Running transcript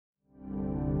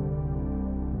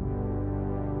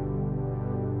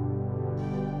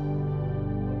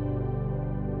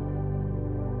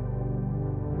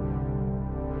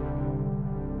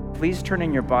please turn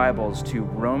in your Bibles to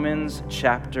Romans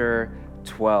chapter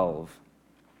 12.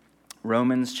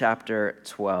 Romans chapter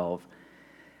 12.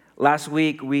 Last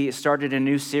week, we started a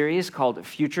new series called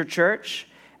Future Church.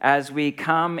 As we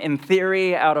come, in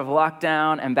theory, out of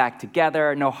lockdown and back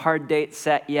together. No hard date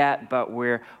set yet, but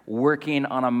we're working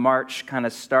on a March kind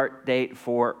of start date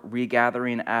for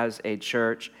regathering as a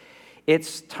church.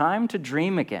 It's time to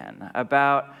dream again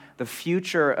about the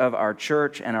future of our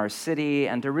church and our city,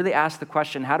 and to really ask the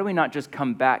question, how do we not just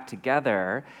come back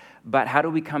together, but how do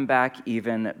we come back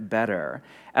even better?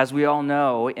 As we all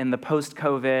know, in the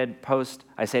post-COVID,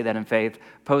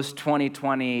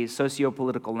 post-2020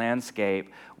 socio-political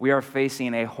landscape, we are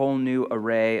facing a whole new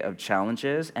array of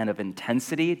challenges and of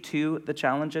intensity to the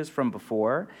challenges from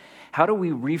before. How do we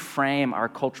reframe our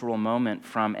cultural moment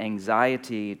from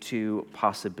anxiety to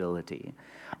possibility?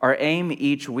 Our aim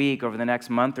each week over the next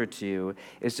month or two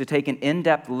is to take an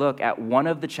in-depth look at one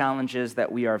of the challenges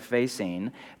that we are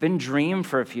facing, then dream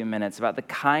for a few minutes about the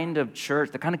kind of church,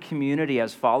 the kind of community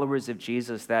as followers of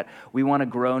Jesus that we want to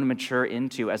grow and mature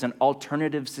into as an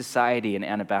alternative society in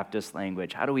Anabaptist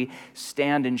language. How do we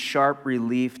stand in sharp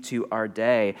relief to our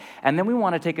day? And then we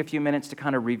want to take a few minutes to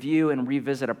kind of review and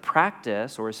revisit a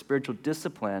practice or a spiritual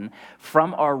discipline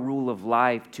from our rule of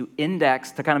life to index,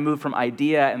 to kind of move from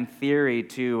idea and theory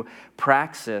to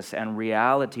praxis and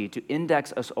reality, to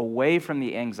index us away from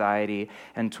the anxiety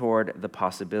and toward the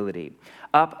possibility.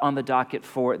 Up on the docket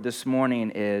for this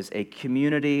morning is a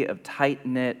community of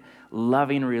tight-knit,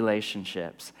 loving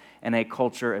relationships and a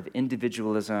culture of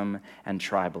individualism and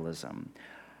tribalism.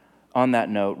 On that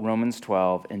note, Romans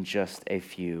 12 in just a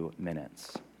few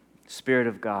minutes. Spirit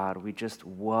of God, we just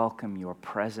welcome your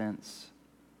presence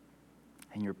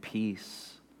and your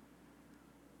peace.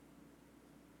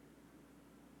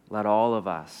 Let all of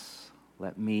us,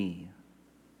 let me,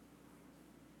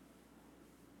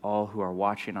 all who are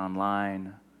watching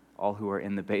online, all who are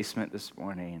in the basement this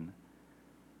morning,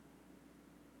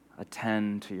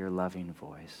 attend to your loving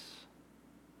voice.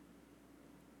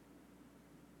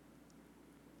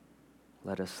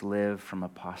 Let us live from a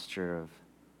posture of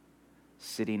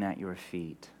sitting at your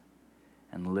feet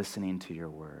and listening to your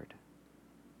word.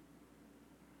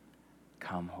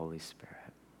 Come, Holy Spirit.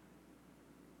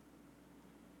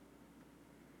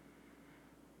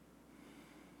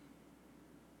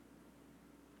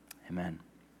 Amen.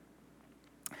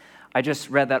 I just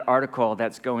read that article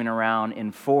that's going around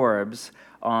in Forbes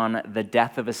on the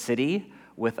death of a city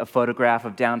with a photograph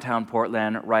of downtown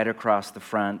Portland right across the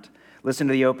front. Listen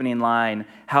to the opening line.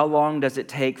 How long does it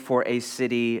take for a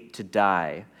city to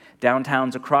die?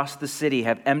 Downtowns across the city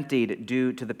have emptied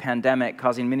due to the pandemic,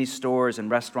 causing many stores and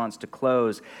restaurants to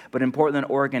close. But in Portland,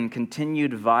 Oregon,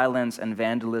 continued violence and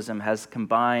vandalism has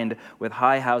combined with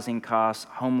high housing costs,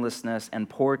 homelessness, and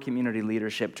poor community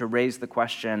leadership to raise the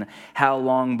question, how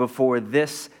long before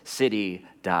this city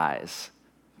dies?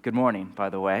 Good morning,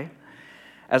 by the way.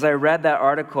 As I read that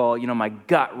article, my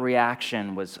gut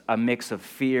reaction was a mix of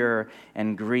fear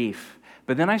and grief.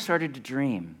 But then I started to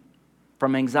dream.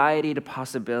 From anxiety to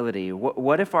possibility.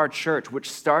 What if our church, which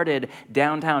started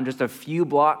downtown just a few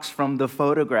blocks from the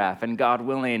photograph, and God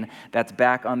willing, that's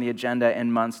back on the agenda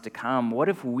in months to come, what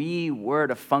if we were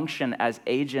to function as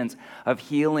agents of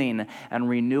healing and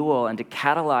renewal and to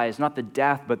catalyze not the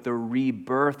death, but the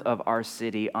rebirth of our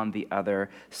city on the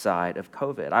other side of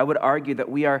COVID? I would argue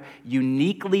that we are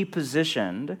uniquely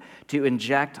positioned to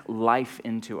inject life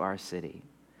into our city.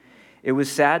 It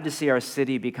was sad to see our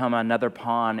city become another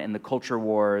pawn in the culture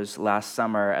wars last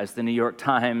summer as the New York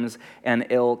Times and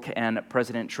ilk and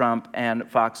President Trump and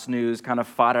Fox News kind of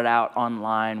fought it out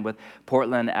online with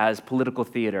Portland as political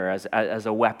theater, as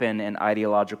a weapon in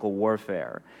ideological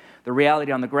warfare. The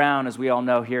reality on the ground, as we all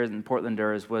know here in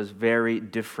Portlanders, was very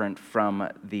different from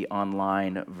the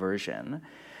online version.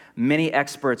 Many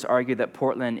experts argue that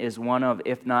Portland is one of,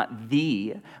 if not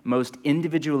the most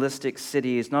individualistic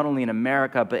cities, not only in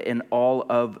America, but in all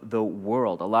of the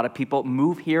world. A lot of people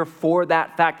move here for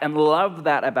that fact and love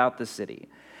that about the city.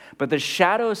 But the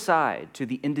shadow side to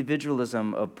the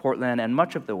individualism of Portland and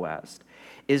much of the West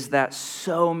is that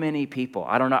so many people,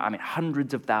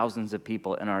 hundreds of thousands of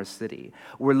people in our city,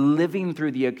 were living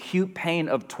through the acute pain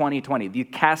of 2020, the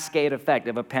cascade effect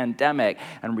of a pandemic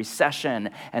and recession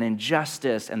and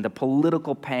injustice and the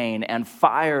political pain and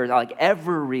fires, like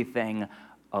everything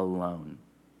alone.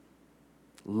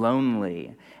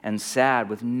 Lonely and sad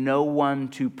with no one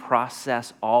to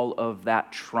process all of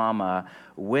that trauma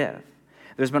with.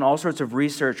 There's been all sorts of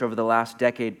research over the last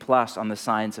decade plus on the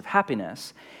science of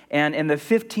happiness. And in the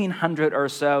 1,500 or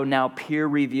so now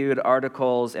peer-reviewed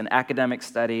articles and academic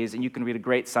studies, and you can read a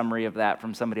great summary of that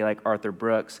from somebody like Arthur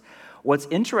Brooks, What's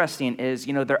interesting is,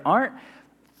 there aren't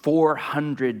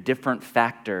 400 different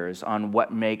factors on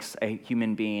what makes a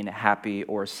human being happy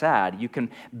or sad. You can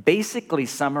basically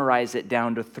summarize it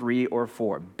down to 3 or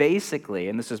 4. Basically,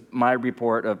 and this is my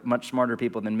report of much smarter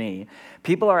people than me,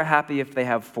 people are happy if they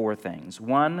have 4 things.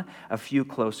 1, a few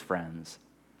close friends.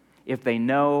 If they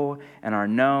know and are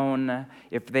known,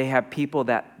 if they have people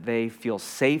that they feel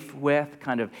safe with,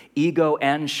 kind of ego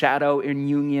and shadow in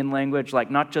Jungian language, like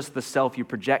not just the self you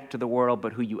project to the world,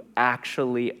 but who you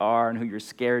actually are and who you're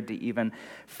scared to even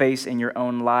face in your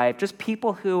own life. Just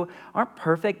people who aren't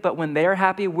perfect, but when they're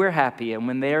happy, we're happy, and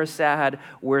when they're sad,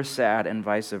 we're sad, and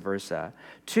vice versa.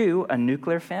 2, a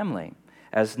nuclear family.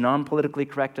 As non-politically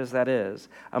correct as that is,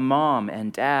 a mom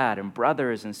and dad and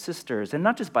brothers and sisters, and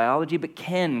not just biology, but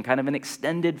kin, kind of an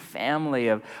extended family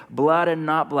of blood and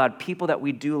not blood, people that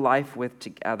we do life with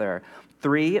together.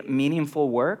 3, meaningful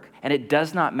work, and it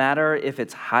does not matter if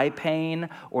it's high paying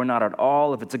or not at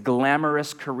all, if it's a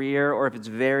glamorous career or if it's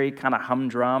very kind of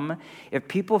humdrum. If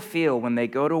people feel when they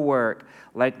go to work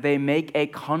like they make a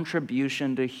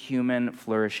contribution to human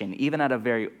flourishing, even at a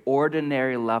very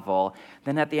ordinary level,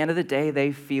 then at the end of the day,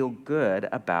 they feel good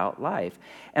about life.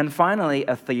 And finally,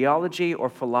 a theology or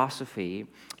philosophy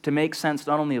to make sense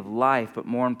not only of life, but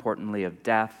more importantly of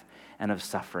death and of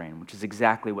suffering, which is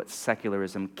exactly what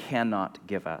secularism cannot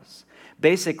give us.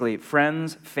 Basically,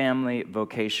 friends, family,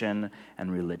 vocation,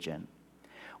 and religion.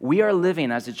 We are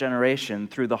living as a generation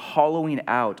through the hollowing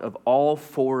out of all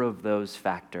 4 of those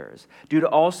factors. Due to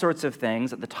all sorts of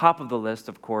things, at the top of the list,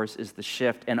 of course, is the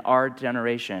shift in our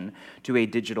generation to a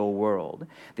digital world.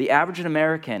 The average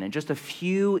American in just a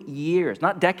few years,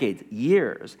 not decades,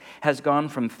 years, has gone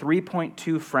from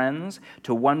 3.2 friends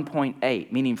to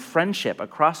 1.8, meaning friendship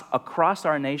across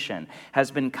our nation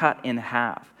has been cut in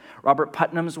half. Robert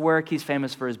Putnam's work, he's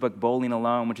famous for his book Bowling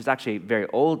Alone, which is actually very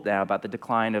old now, about the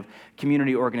decline of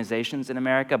community organizations in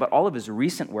America, but all of his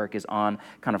recent work is on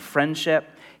kind of friendship.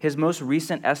 His most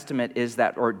recent estimate is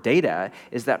that, or data,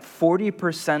 is that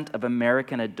 40% of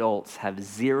American adults have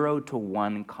 0 to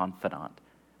 1 confidant.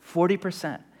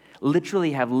 40%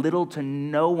 literally have little to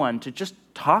no one to just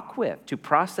talk with, to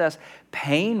process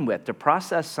pain with, to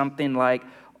process something like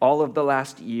all of the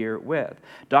last year with.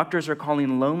 Doctors are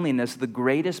calling loneliness the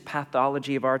greatest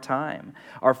pathology of our time.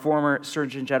 Our former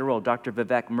Surgeon General, Dr.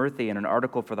 Vivek Murthy, in an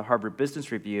article for the Harvard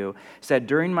Business Review, said,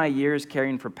 "During my years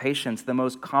caring for patients, the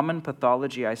most common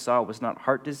pathology I saw was not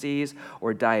heart disease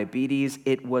or diabetes,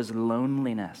 it was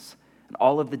loneliness." And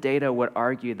all of the data would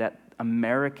argue that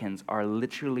Americans are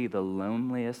literally the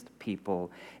loneliest people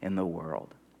in the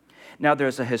world. Now,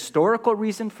 there's a historical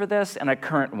reason for this and a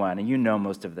current one, and you know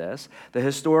most of this. The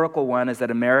historical one is that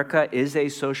America is a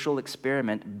social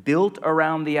experiment built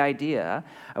around the idea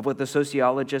of what the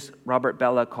sociologist Robert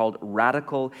Bellah called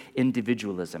radical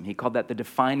individualism. He called that the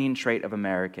defining trait of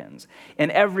Americans.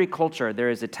 In every culture, there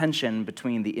is a tension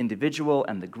between the individual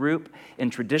and the group. In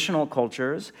traditional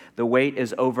cultures, the weight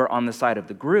is over on the side of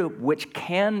the group, which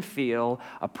can feel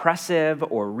oppressive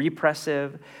or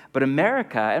repressive. But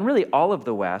America, and really all of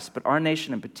the West, but our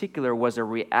nation in particular, was a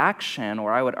reaction,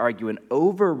 or I would argue an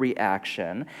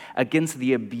overreaction, against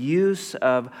the abuse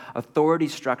of authority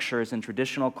structures in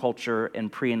traditional culture in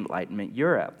pre-Enlightenment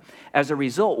Europe. As a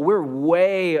result, we're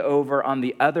way over on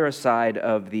the other side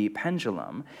of the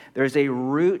pendulum. There's a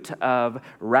root of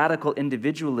radical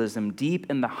individualism deep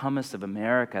in the hummus of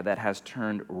America that has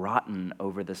turned rotten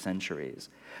over the centuries.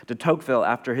 De Tocqueville,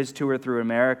 after his tour through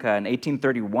America in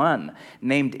 1831,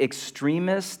 named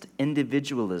extremist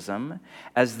individualism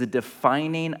as the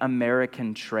defining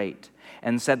American trait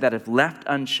and said that if left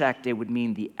unchecked, it would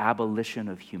mean the abolition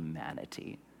of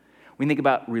humanity. We think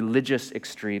about religious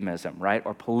extremism, right,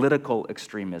 or political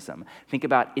extremism. Think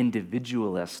about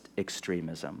individualist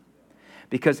extremism.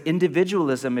 Because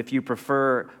individualism, if you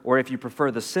prefer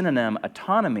the synonym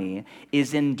autonomy,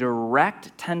 is in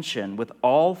direct tension with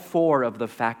all 4 of the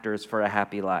factors for a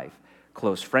happy life: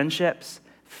 close friendships,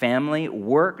 family,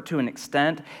 work to an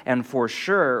extent, and for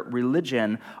sure,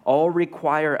 religion, all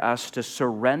require us to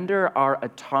surrender our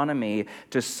autonomy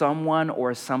to someone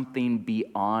or something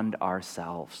beyond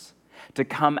ourselves. To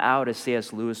come out, as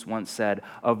C.S. Lewis once said,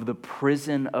 of the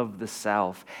prison of the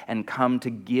self and come to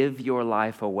give your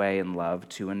life away in love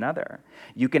to another.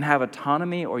 You can have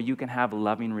autonomy or you can have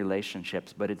loving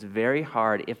relationships, but it's very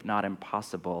hard, if not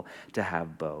impossible, to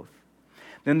have both.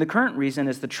 Then the current reason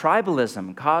is the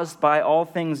tribalism caused by all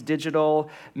things digital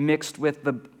mixed with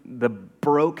the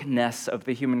brokenness of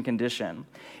the human condition.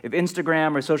 If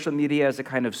Instagram or social media is a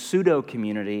kind of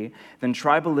pseudo-community, then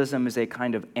tribalism is a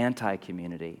kind of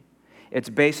anti-community. It's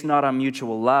based not on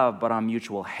mutual love, but on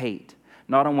mutual hate.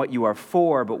 Not on what you are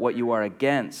for, but what you are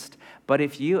against. But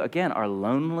if you, again, are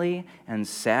lonely and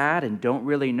sad and don't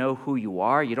really know who you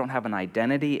are, you don't have an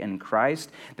identity in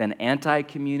Christ, then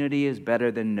anti-community is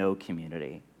better than no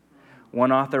community.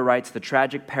 One author writes, the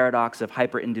tragic paradox of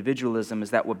hyper-individualism is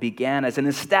that what began as an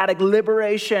ecstatic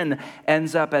liberation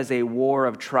ends up as a war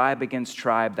of tribe against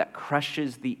tribe that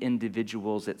crushes the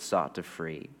individuals it sought to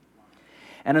free.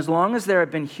 And as long as there have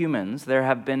been humans, there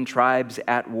have been tribes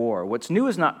at war. What's new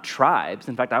is not tribes.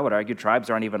 In fact, I would argue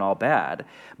tribes aren't even all bad.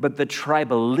 But the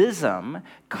tribalism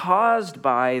caused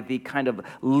by the kind of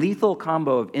lethal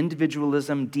combo of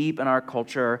individualism deep in our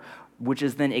culture, which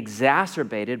is then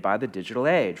exacerbated by the digital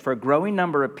age. For a growing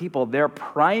number of people, their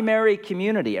primary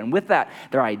community, and with that,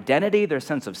 their identity, their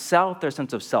sense of self, their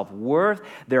sense of self-worth,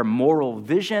 their moral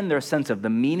vision, their sense of the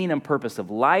meaning and purpose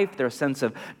of life, their sense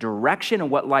of direction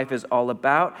and what life is all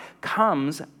about,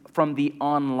 comes from the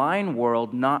online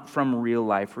world, not from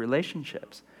real-life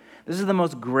relationships. This is the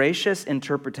most gracious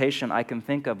interpretation I can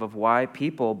think of why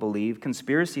people believe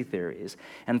conspiracy theories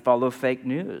and follow fake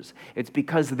news. It's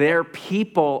because their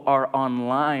people are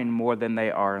online more than they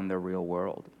are in the real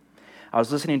world. I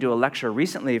was listening to a lecture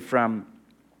recently from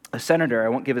a senator, I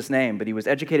won't give his name, but he was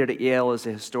educated at Yale as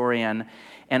a historian,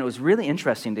 and it was really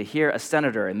interesting to hear a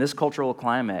senator in this cultural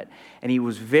climate, and he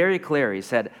was very clear. He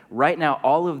said, right now,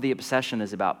 all of the obsession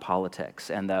is about politics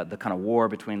and the kind of war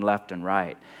between left and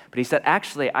right. But he said,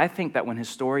 actually, I think that when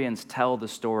historians tell the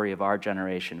story of our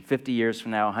generation, 50 years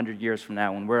from now, 100 years from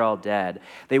now, when we're all dead,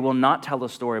 they will not tell a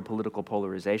story of political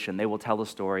polarization. They will tell a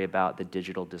story about the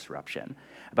digital disruption,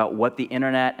 about what the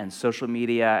internet and social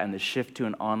media and the shift to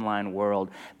an online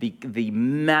world, the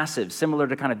massive, similar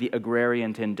to kind of the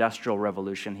agrarian to industrial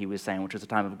revolution he was saying, which was a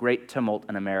time of great tumult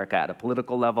in America at a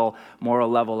political level, moral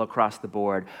level, across the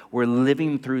board. We're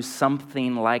living through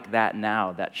something like that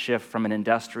now, that shift from an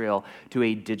industrial to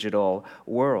a digital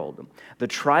world. The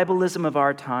tribalism of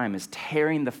our time is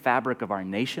tearing the fabric of our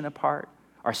nation apart,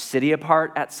 our city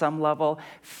apart at some level,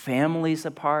 families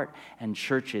apart, and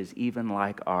churches, even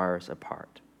like ours,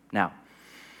 apart. Now,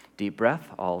 deep breath,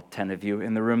 all 10 of you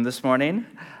in the room this morning.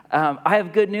 I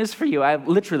have good news for you. I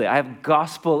have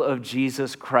gospel of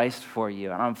Jesus Christ for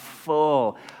you. And I'm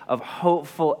full of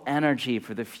hopeful energy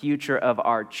for the future of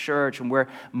our church. And we're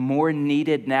more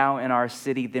needed now in our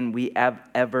city than we have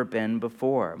ever been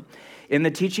before. In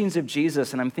the teachings of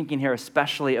Jesus, and I'm thinking here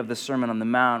especially of the Sermon on the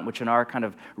Mount, which in our kind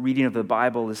of reading of the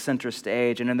Bible is center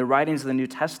stage, and in the writings of the New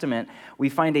Testament, we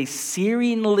find a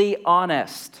searingly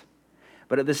honest,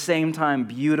 but at the same time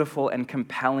beautiful and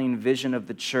compelling vision of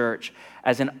the church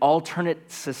as an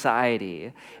alternate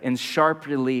society in sharp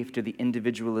relief to the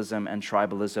individualism and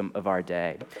tribalism of our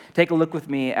day. Take a look with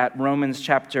me at Romans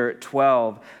chapter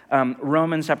 12.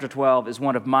 Romans chapter 12 is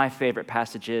one of my favorite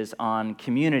passages on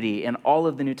community in all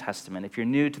of the New Testament. If you're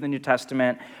new to the New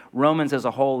Testament, Romans as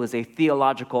a whole is a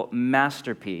theological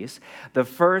masterpiece. The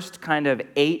first kind of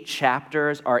 8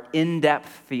 chapters are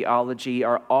in-depth theology,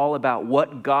 are all about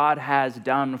what God has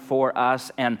done for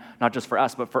us, and not just for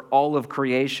us, but for all of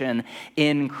creation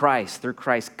in Christ, through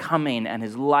Christ's coming and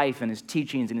his life and his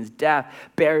teachings and his death,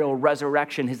 burial,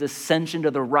 resurrection, his ascension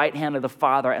to the right hand of the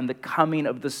Father, and the coming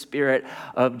of the Spirit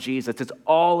of Jesus. It's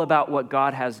all about what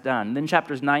God has done. And then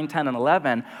chapters 9, 10, and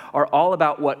 11 are all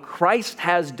about what Christ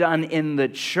has done in the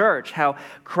church, how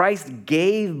Christ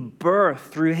gave birth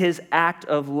through his act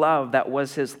of love that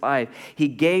was his life. He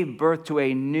gave birth to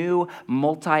a new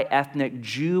multi-ethnic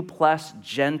Jew plus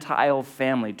Gentile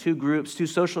family, two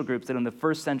social groups that in the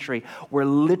first century were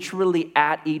literally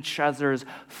at each other's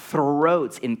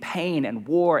throats in pain and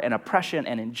war and oppression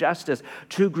and injustice,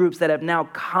 two groups that have now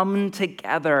come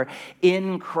together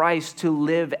in Christ to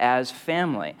live as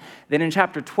family. Then in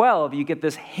chapter 12, you get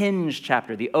this hinge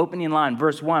chapter. The opening line,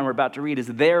 verse 1, we're about to read is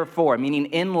therefore, meaning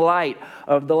in light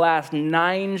of the last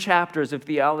 9 chapters of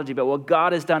theology about what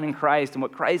God has done in Christ and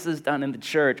what Christ has done in the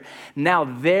church. Now,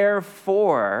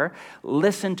 therefore,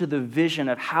 listen to the vision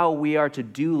of how we are to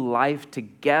do life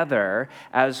together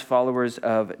as followers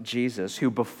of Jesus,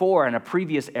 who before in a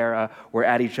previous era were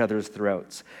at each other's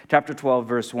throats. Chapter 12,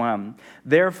 verse 1.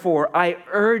 Therefore, I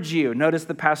urge you, notice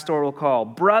the pastoral call,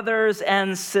 brothers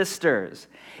and sisters,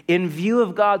 in view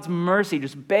of God's mercy,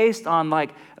 just based on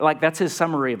like that's his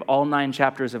summary of all 9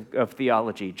 chapters of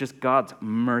theology, just God's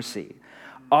mercy.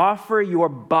 offer your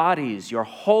bodies, your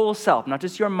whole self, not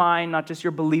just your mind, not just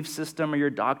your belief system or your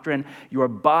doctrine, your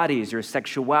bodies, your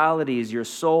sexualities, your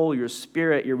soul, your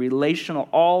spirit, your relational,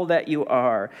 all that you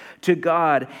are, to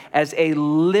God as a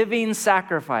living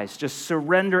sacrifice. Just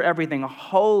surrender everything,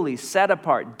 holy, set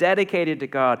apart, dedicated to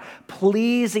God,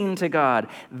 pleasing to God.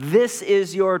 This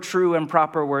is your true and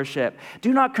proper worship.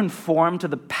 Do not conform to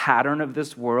the pattern of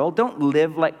this world. Don't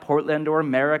live like Portland or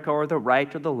America or the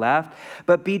right or the left,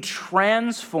 but be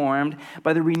transformed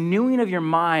by the renewing of your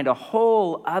mind, a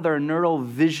whole other neural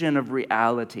vision of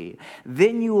reality.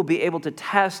 Then you will be able to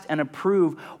test and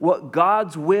approve what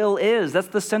God's will is. That's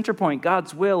the center point,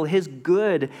 God's will, his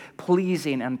good,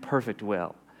 pleasing, and perfect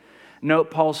will.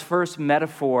 Note Paul's first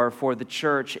metaphor for the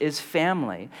church is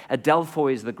family.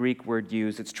 Adelphoi is the Greek word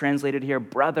used. It's translated here,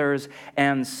 brothers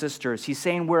and sisters. He's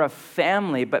saying we're a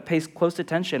family, but pay close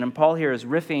attention. And Paul here is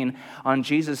riffing on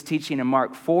Jesus' teaching in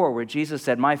Mark 4, where Jesus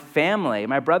said, my family,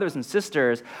 my brothers and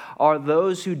sisters, are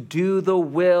those who do the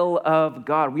will of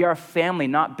God. We are a family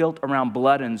not built around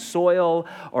blood and soil,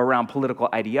 or around political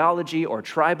ideology, or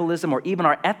tribalism, or even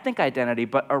our ethnic identity,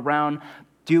 but around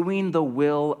doing the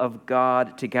will of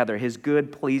God together, his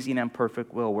good, pleasing, and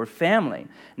perfect will. We're family.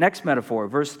 Next metaphor,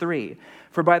 verse 3.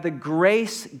 For by the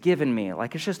grace given me,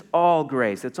 like it's just all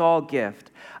grace, it's all gift,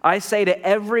 I say to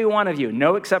every one of you,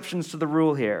 no exceptions to the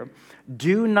rule here,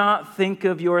 do not think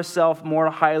of yourself more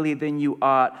highly than you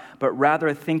ought, but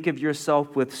rather think of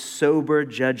yourself with sober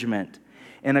judgment,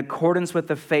 in accordance with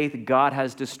the faith God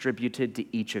has distributed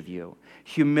to each of you.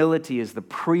 Humility is the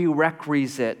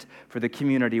prerequisite for the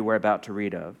community we're about to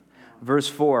read of. Verse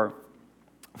 4,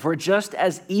 for just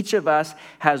as each of us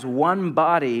has one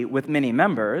body with many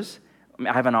members,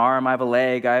 I have an arm, I have a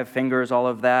leg, I have fingers, all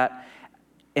of that,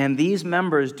 and these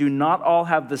members do not all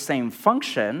have the same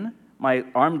function. My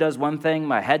arm does one thing,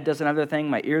 my head does another thing,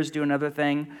 my ears do another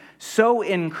thing. So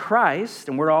in Christ,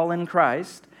 and we're all in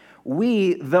Christ,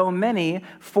 we, though many,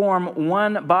 form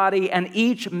one body, and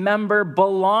each member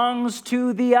belongs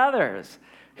to the others.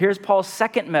 Here's Paul's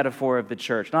second metaphor of the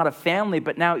church, not a family,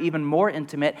 but now even more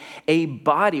intimate, a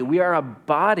body. We are a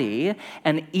body,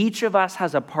 and each of us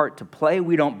has a part to play.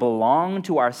 We don't belong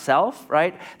to ourselves,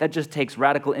 right? That just takes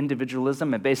radical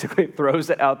individualism and basically throws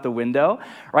it out the window,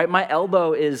 right? My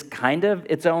elbow is kind of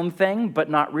its own thing, but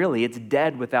not really. It's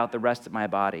dead without the rest of my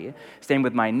body. Same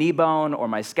with my knee bone, or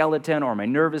my skeleton, or my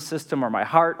nervous system, or my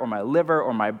heart, or my liver,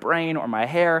 or my brain, or my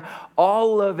hair.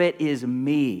 All of it is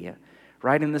me.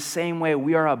 Right? In the same way,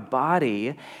 we are a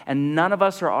body, and none of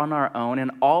us are on our own, and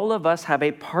all of us have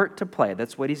a part to play.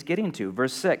 That's what he's getting to.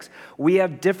 Verse 6, we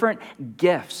have different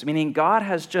gifts, meaning God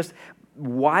has just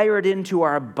wired into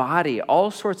our body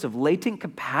all sorts of latent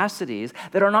capacities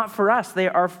that are not for us. They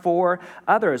are for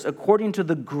others, according to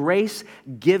the grace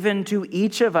given to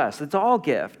each of us. It's all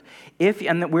gift.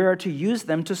 And that we are to use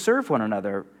them to serve one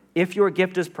another. If your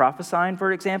gift is prophesying,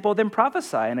 for example, then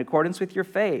prophesy in accordance with your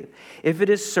faith. If it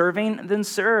is serving, then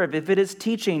serve. If it is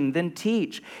teaching, then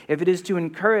teach. If it is to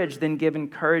encourage, then give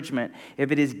encouragement. If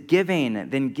it is giving,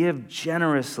 then give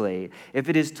generously. If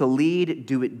it is to lead,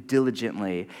 do it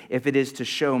diligently. If it is to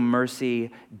show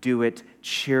mercy, do it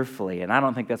cheerfully. And I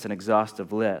don't think that's an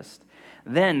exhaustive list.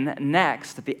 Then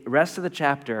next, the rest of the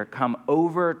chapter come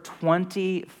over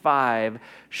 25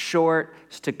 short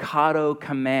staccato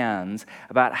commands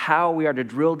about how we are to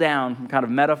drill down from kind of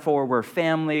metaphor, we're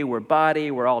family, we're body,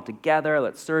 we're all together,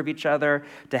 let's serve each other,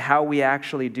 to how we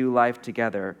actually do life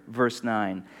together. Verse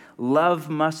 9, love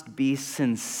must be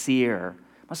sincere.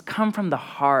 Must come from the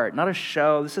heart, not a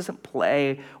show. This isn't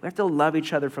play. We have to love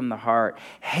each other from the heart.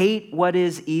 Hate what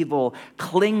is evil.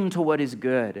 Cling to what is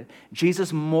good.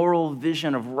 Jesus' moral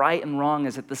vision of right and wrong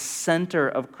is at the center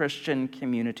of Christian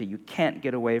community. You can't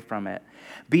get away from it.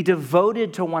 Be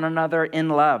devoted to one another in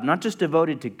love. Not just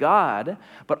devoted to God,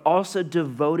 but also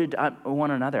devoted to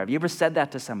one another. Have you ever said that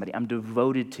to somebody? I'm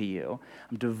devoted to you.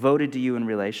 I'm devoted to you in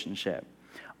relationship.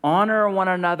 Honor one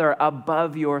another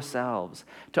above yourselves.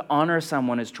 To honor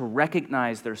someone is to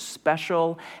recognize their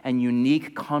special and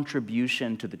unique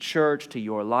contribution to the church, to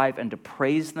your life, and to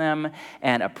praise them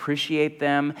and appreciate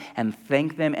them and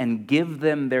thank them and give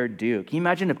them their due. Can you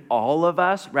imagine if all of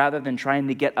us, rather than trying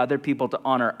to get other people to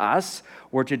honor us,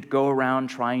 were to go around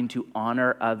trying to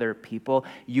honor other people?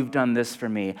 You've done this for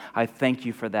me. I thank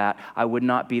you for that. I would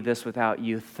not be this without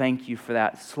you. Thank you for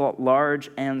that. Large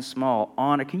and small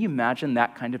honor. Can you imagine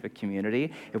that kind kind of a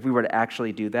community if we were to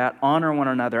actually do that. Honor one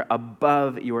another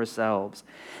above yourselves.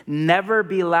 Never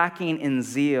be lacking in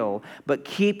zeal, but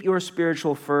keep your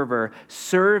spiritual fervor,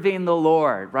 serving the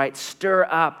Lord, right? Stir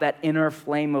up that inner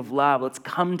flame of love. Let's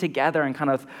come together and kind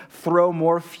of throw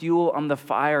more fuel on the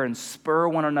fire and spur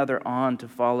one another on to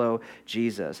follow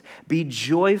Jesus. Be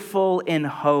joyful in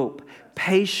hope,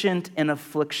 patient in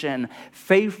affliction,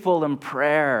 faithful in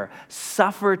prayer,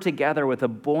 suffer together with a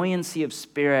buoyancy of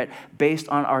spirit based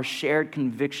on our shared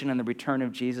conviction in the return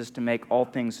of Jesus to make all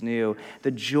things new.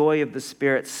 The joy of the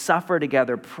Spirit, suffer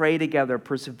together, pray together,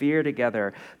 persevere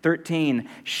together. 13,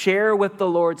 share with the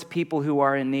Lord's people who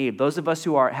are in need. Those of us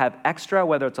who have extra,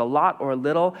 whether it's a lot or a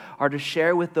little, are to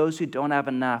share with those who don't have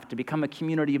enough, to become a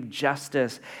community of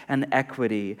justice and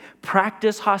equity.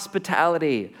 Practice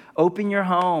hospitality. Open your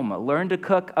home. Learn to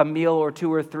cook a meal or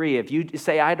two or three. If you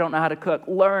say, I don't know how to cook,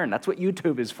 learn. That's what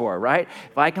YouTube is for, right?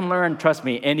 If I can learn, trust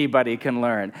me, anybody can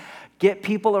learn. Get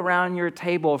people around your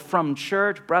table from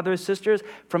church, brothers, sisters,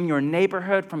 from your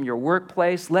neighborhood, from your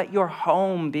workplace. Let your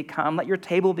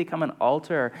table become an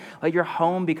altar. Let your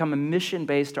home become a mission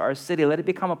base to our city. Let it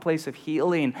become a place of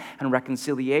healing and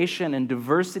reconciliation and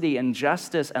diversity and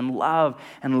justice and love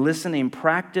and listening.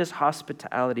 Practice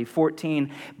hospitality.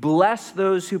 14, bless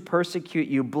those who persecute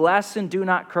you. Bless and do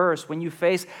not curse. When you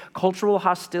face cultural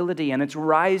hostility, and it's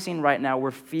rising right now,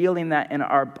 we're feeling that in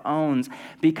our bones.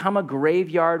 Become a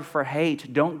graveyard for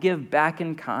hate. Don't give back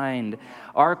in kind.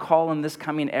 Our call in this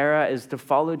coming era is to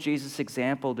follow Jesus'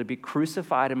 example, to be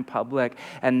crucified in public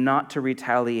and not to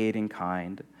retaliate in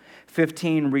kind.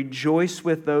 15, rejoice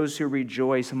with those who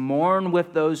rejoice. Mourn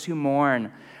with those who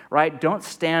mourn, right? Don't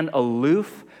stand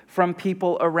aloof from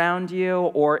people around you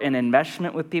or in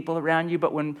enmeshment with people around you,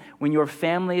 but when your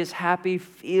family is happy,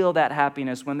 feel that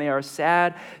happiness. When they are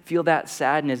sad, feel that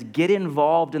sadness. Get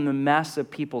involved in the mess of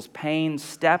people's pain.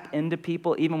 Step into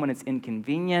people even when it's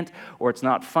inconvenient or it's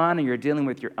not fun or you're dealing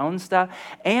with your own stuff.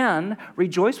 And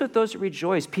rejoice with those who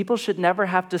rejoice. People should never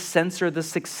have to censor the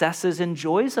successes and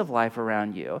joys of life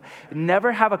around you.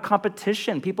 Never have a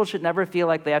competition. People should never feel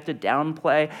like they have to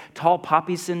downplay tall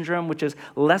poppy syndrome, which is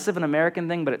less of an American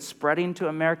thing, but it's spreading to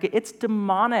America. It's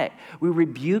demonic. We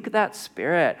rebuke that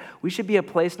spirit. We should be a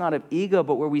place not of ego,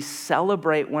 but where we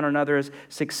celebrate one another's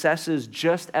successes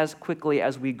just as quickly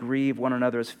as we grieve one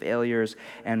another's failures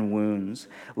and wounds.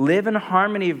 Live in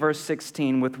harmony, verse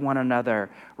 16, with one another,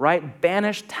 right?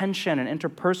 Banish tension and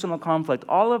interpersonal conflict.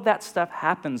 All of that stuff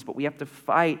happens, but we have to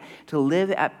fight to live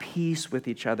at peace with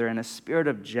each other in a spirit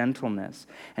of gentleness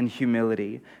and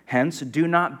humility. Hence, do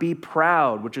not be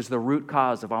proud, which is the root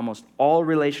cause of almost all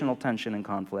relational tension and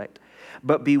conflict,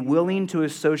 but be willing to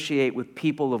associate with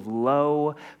people of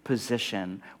low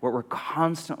position, where we're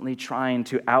constantly trying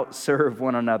to outserve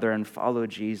one another and follow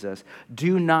Jesus.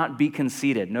 Do not be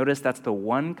conceited. Notice that's the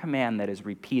one command that is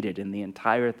repeated in the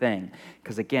entire thing,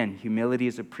 because again, humility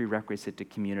is a prerequisite to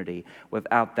community.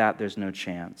 Without that, there's no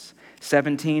chance.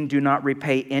 17, do not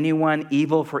repay anyone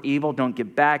evil for evil. Don't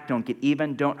get back, don't get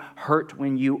even, don't hurt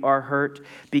when you are hurt.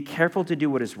 Be careful to do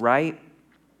what is right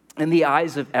in the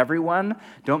eyes of everyone.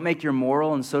 Don't make your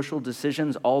moral and social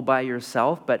decisions all by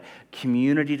yourself, but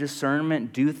community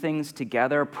discernment, do things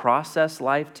together, process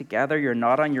life together. You're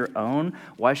not on your own.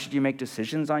 Why should you make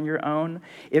decisions on your own?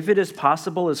 If it is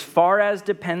possible, as far as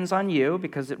depends on you,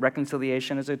 because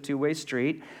reconciliation is a two-way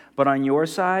street, but on your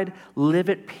side, live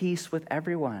at peace with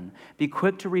everyone. Be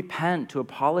quick to repent, to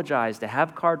apologize, to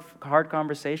have hard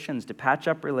conversations, to patch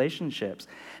up relationships.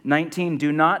 19,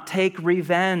 do not take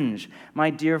revenge, my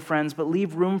dear friends, but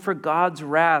leave room for God's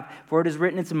wrath. For it is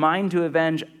written, it's mine to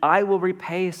avenge. I will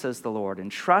repay, says the Lord.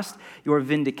 And trust your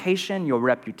vindication, your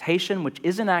reputation, which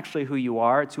isn't actually who you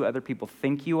are, it's who other people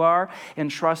think you are.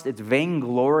 And trust its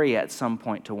vainglory at some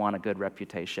point to want a good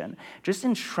reputation. Just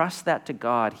entrust that to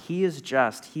God. He is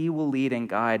just. He will lead and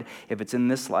guide if it's in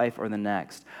this life or the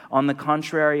next. On the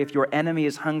contrary, if your enemy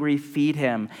is hungry, feed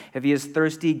him. If he is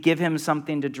thirsty, give him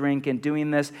something to drink. In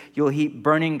doing this, you'll heap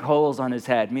burning coals on his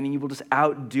head, meaning you will just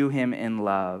outdo him in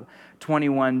love.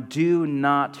 21, do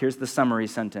not, here's the summary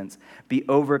sentence, be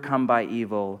overcome by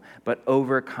evil, but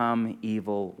overcome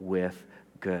evil with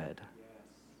good.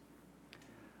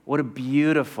 What a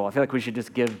beautiful, I feel like we should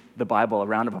just give the Bible a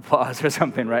round of applause or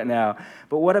something right now.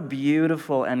 But what a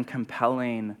beautiful and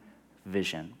compelling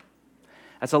vision.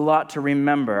 That's a lot to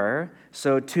remember.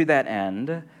 So to that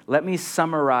end, let me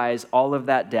summarize all of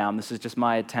that down. This is just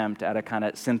my attempt at a kind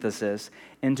of synthesis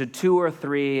into 2 or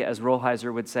 3, as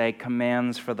Rolheiser would say,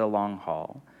 commands for the long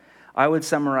haul. I would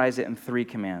summarize it in 3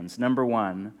 commands. Number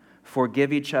 1,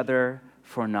 forgive each other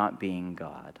for not being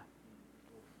God.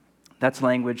 That's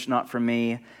language not from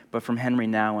me, but from Henry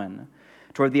Nouwen.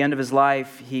 Toward the end of his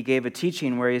life, he gave a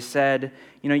teaching where he said,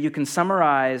 you can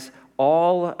summarize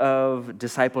all of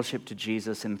discipleship to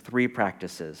Jesus in 3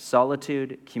 practices: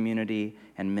 solitude, community,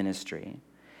 and ministry.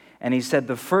 And he said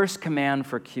the first command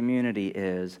for community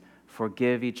is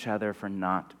forgive each other for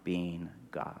not being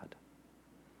God.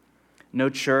 No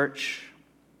church,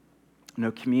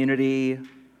 no community,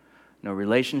 no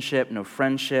relationship, no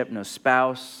friendship, no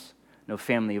spouse, no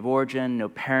family of origin, no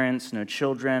parents, no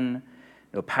children,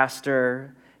 no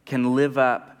pastor can live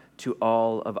up to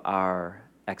all of our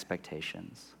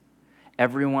expectations.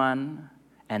 Everyone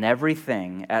and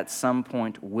everything at some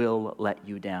point will let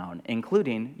you down,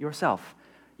 including yourself.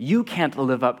 You can't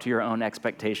live up to your own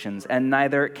expectations, and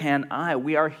neither can I.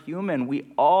 We are human.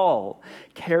 We all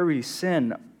carry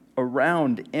sin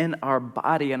around in our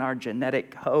body and our genetic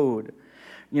code.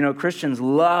 Christians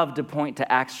love to point to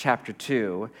Acts chapter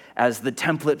 2 as the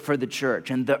template for the church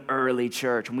and the early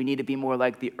church, and we need to be more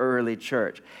like the early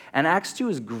church. And Acts 2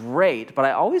 is great, but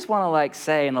I always want to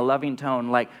say in a loving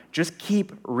tone, just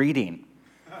keep reading.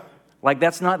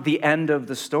 That's not the end of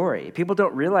the story. People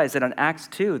don't realize that in Acts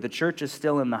 2, the church is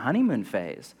still in the honeymoon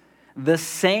phase. The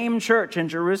same church in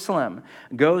Jerusalem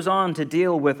goes on to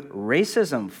deal with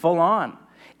racism full on,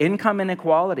 income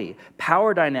inequality,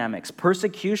 power dynamics,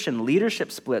 persecution,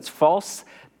 leadership splits, false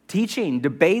teaching,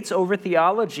 debates over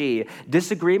theology,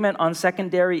 disagreement on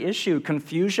secondary issue,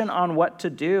 confusion on what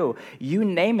to do. You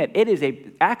name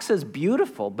it. Acts is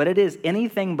beautiful, but it is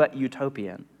anything but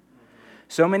utopian.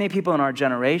 So many people in our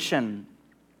generation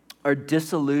are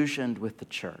disillusioned with the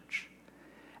church,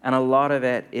 and a lot of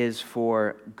it is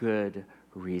for good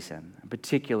reason. In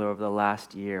particular, over the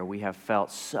last year, we have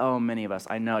felt, so many of us,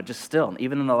 I know, just still,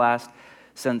 even in the last,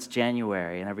 since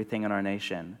January and everything in our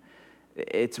nation,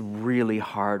 it's really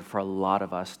hard for a lot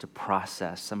of us to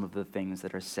process some of the things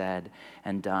that are said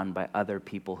and done by other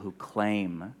people who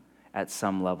claim at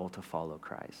some level to follow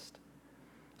Christ.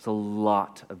 It's a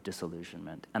lot of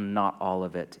disillusionment, and not all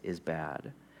of it is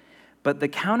bad. But the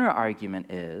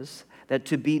counter-argument is that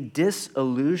to be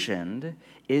disillusioned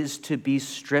is to be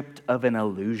stripped of an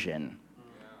illusion.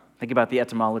 Think about the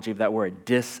etymology of that word,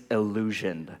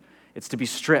 disillusioned. It's to be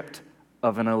stripped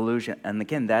of an illusion. And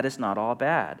again, that is not all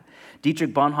bad.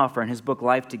 Dietrich Bonhoeffer, in his book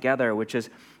Life Together, which is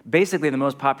basically the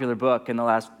most popular book in the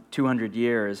last 200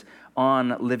 years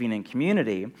on living in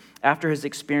community, after his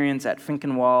experience at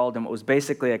Finkenwald and what was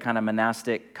basically a kind of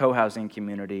monastic co-housing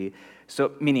community,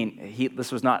 so meaning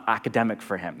this was not academic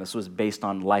for him, this was based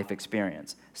on life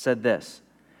experience, said this: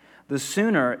 the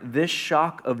sooner this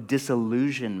shock of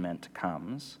disillusionment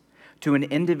comes to an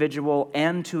individual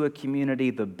and to a community,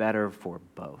 the better for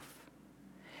both.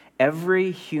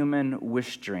 Every human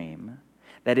wish dream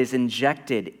that is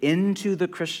injected into the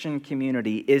Christian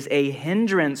community is a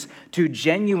hindrance to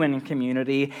genuine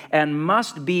community and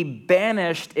must be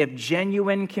banished if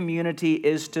genuine community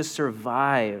is to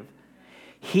survive.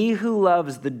 He who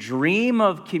loves the dream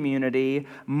of community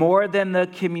more than the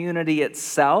community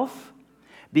itself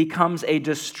becomes a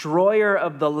destroyer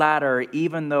of the latter,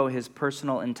 even though his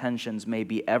personal intentions may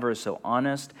be ever so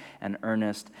honest and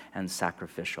earnest and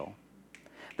sacrificial.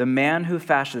 The man who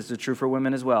fashions, this is true for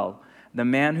women as well, the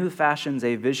man who fashions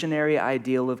a visionary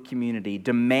ideal of community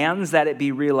demands that it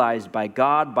be realized by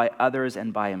God, by others,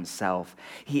 and by himself.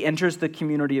 He enters the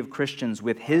community of Christians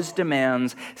with his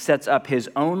demands, sets up his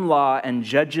own law, and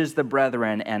judges the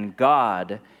brethren and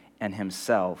God and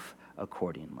himself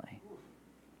accordingly.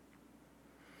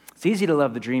 It's easy to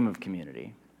love the dream of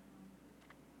community.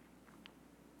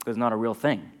 It's not a real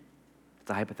thing.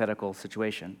 It's a hypothetical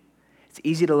situation. It's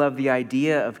easy to love the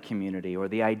idea of community or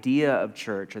the idea of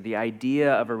church or the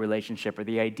idea of a relationship or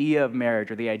the idea of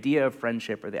marriage or the idea of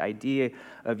friendship or the idea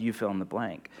of you fill in the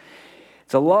blank.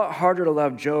 It's a lot harder to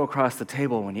love Joe across the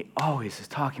table when he always is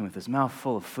talking with his mouth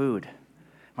full of food.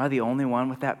 Am I the only one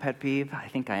with that pet peeve? I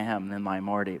think I am in the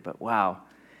minority, but wow.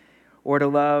 Or to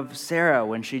love Sarah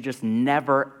when she just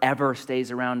never, ever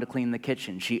stays around to clean the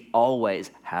kitchen. She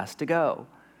always has to go.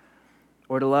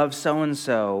 Or to love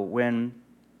so-and-so when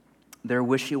they're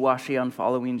wishy-washy on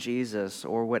following Jesus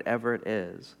or whatever it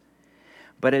is.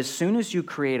 But as soon as you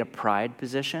create a pride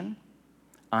position,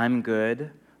 I'm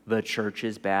good, the church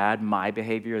is bad, my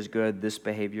behavior is good, this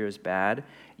behavior is bad,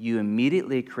 you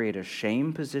immediately create a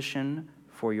shame position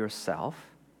for yourself,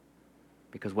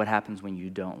 because what happens when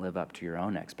you don't live up to your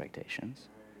own expectations?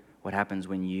 What happens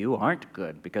when you aren't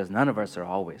good? Because none of us are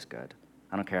always good.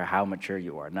 I don't care how mature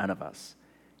you are, none of us.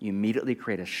 You immediately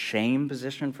create a shame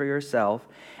position for yourself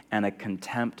and a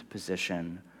contempt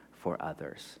position for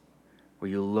others,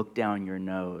 where you look down your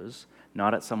nose,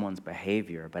 not at someone's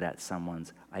behavior, but at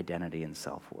someone's identity and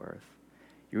self-worth.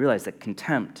 You realize that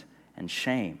contempt and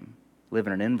shame live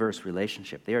in an inverse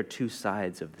relationship. They are two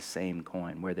sides of the same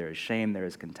coin. Where there is shame, there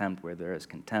is contempt. Where there is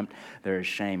contempt, there is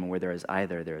shame. And where there is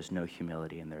either, there is no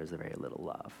humility and there is very little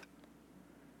love.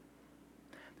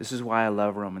 This is why I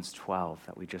love Romans 12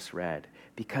 that we just read,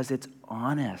 because it's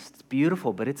honest. It's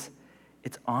beautiful, but it's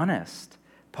honest.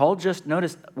 Paul just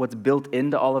noticed what's built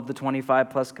into all of the 25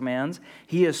 plus commands.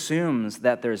 He assumes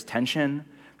that there's tension,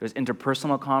 there's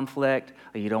interpersonal conflict,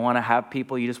 that you don't want to have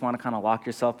people, you just want to kind of lock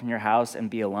yourself in your house and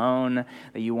be alone,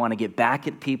 that you want to get back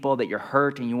at people, that you're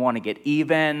hurt and you want to get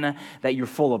even, that you're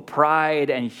full of pride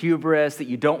and hubris, that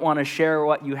you don't want to share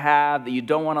what you have, that you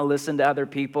don't want to listen to other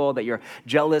people, that you're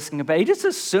jealous and competitive. He just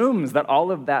assumes that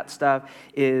all of that stuff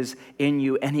is in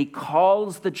you, and he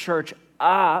calls the church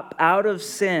up out of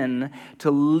sin to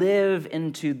live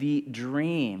into the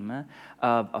dream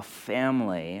of a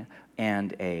family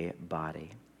and a body.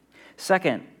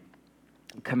 Second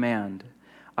command,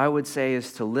 I would say,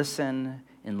 is to listen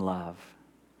in love.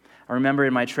 I remember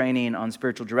in my training on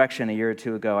spiritual direction a year or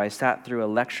two ago, I sat through a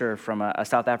lecture from a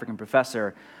South African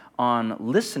professor on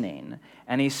listening,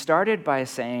 and he started by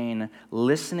saying,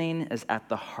 listening is at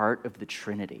the heart of the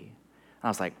Trinity. And I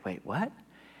was like, wait, what?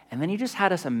 And then he just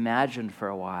had us imagine for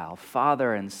a while,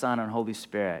 Father and Son and Holy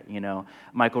Spirit. You know,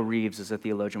 Michael Reeves is a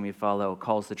theologian we follow,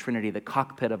 calls the Trinity the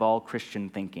cockpit of all Christian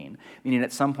thinking, meaning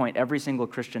at some point, every single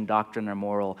Christian doctrine or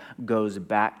moral goes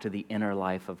back to the inner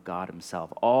life of God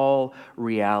himself. All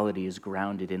reality is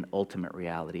grounded in ultimate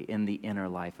reality, in the inner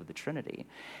life of the Trinity.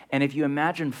 And if you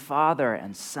imagine Father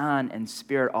and Son and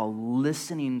Spirit all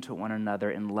listening to one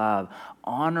another in love,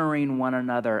 honoring one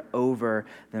another over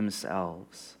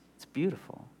themselves, it's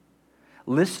beautiful.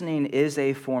 Listening is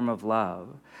a form of love.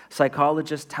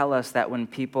 Psychologists tell us that when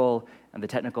people, and the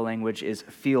technical language is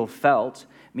feel felt,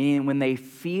 meaning when they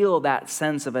feel that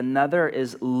sense of another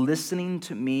is listening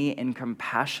to me in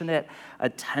compassionate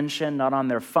attention, not on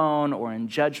their phone or in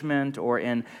judgment or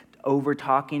in over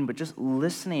talking, but just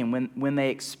listening. When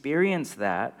they experience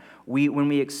that, when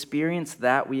we experience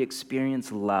that, we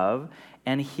experience love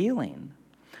and healing.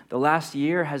 The last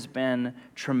year has been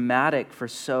traumatic for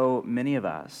so many of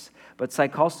us. But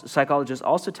psychologists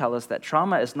also tell us that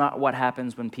trauma is not what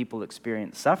happens when people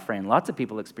experience suffering. Lots of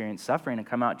people experience suffering and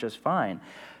come out just fine.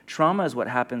 Trauma is what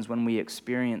happens when we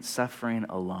experience suffering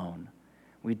alone.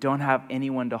 We don't have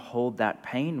anyone to hold that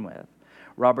pain with.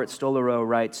 Robert Stolorow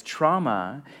writes,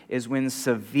 trauma is when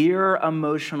severe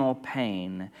emotional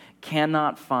pain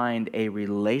cannot find a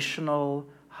relational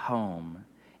home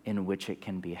in which it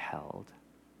can be held.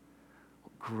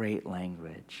 Great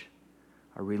language.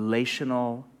 A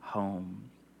relational home.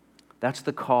 That's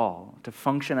the call, to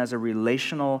function as a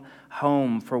relational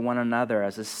home for one another,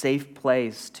 as a safe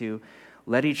place to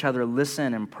let each other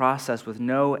listen and process with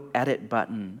no edit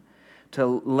button,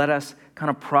 to let us kind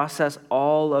of process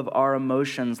all of our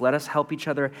emotions, let us help each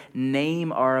other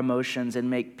name our emotions and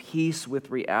make peace with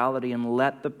reality and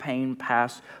let the pain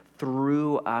pass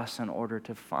through us in order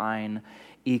to find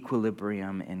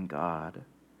equilibrium in God.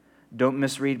 Don't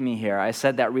misread me here. I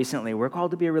said that recently. We're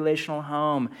called to be a relational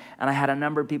home. And I had a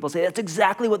number of people say, that's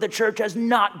exactly what the church has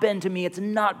not been to me. It's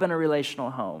not been a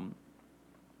relational home.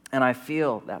 And I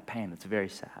feel that pain. It's very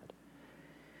sad.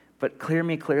 But hear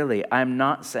me clearly. I'm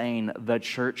not saying the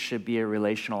church should be a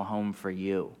relational home for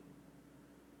you.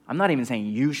 I'm not even saying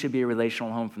you should be a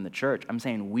relational home from the church. I'm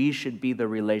saying we should be the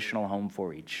relational home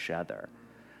for each other.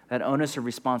 That onus of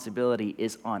responsibility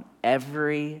is on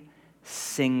every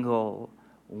single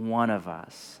one of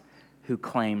us who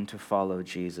claim to follow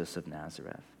Jesus of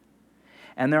Nazareth.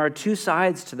 And there are two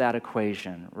sides to that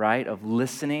equation, right? Of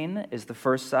listening is the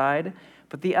first side,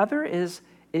 but the other is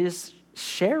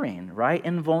sharing, right?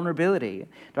 In vulnerability.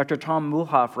 Dr. Tom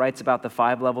Mulhoff writes about the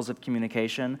 5 levels of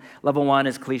communication. Level 1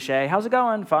 is cliche. How's it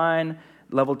going? Fine.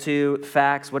 Level 2,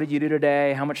 facts. What did you do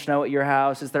today? How much snow at your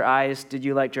house? Is there ice? Did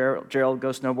you like Gerald go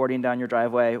snowboarding down your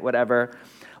driveway? Whatever.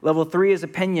 Level 3 is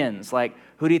opinions, like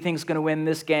who do you think is going to win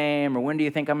this game, or when do you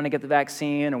think I'm going to get the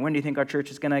vaccine, or when do you think our church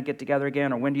is going to get together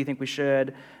again, or when do you think we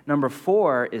should? Number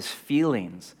 4 is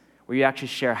feelings, where you actually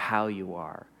share how you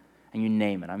are, and you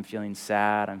name it. I'm feeling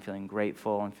sad, I'm feeling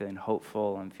grateful, I'm feeling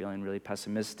hopeful, I'm feeling really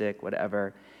pessimistic,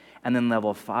 whatever. And then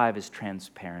level 5 is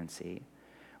transparency,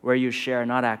 where you share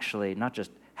not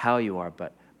just how you are,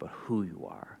 but who you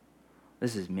are.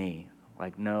 This is me.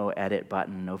 Like no edit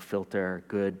button, no filter,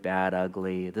 good, bad,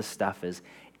 ugly. This stuff is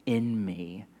in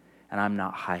me, and I'm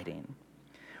not hiding.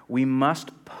 We must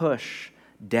push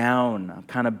down,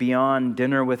 kind of beyond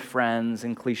dinner with friends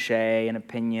and cliche and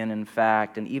opinion and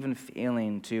fact and even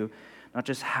feeling, to not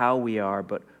just how we are,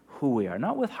 but who we are.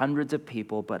 Not with hundreds of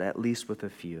people, but at least with a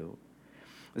few.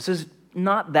 This is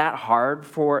not that hard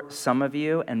for some of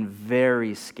you and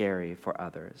very scary for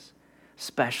others,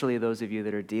 especially those of you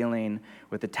that are dealing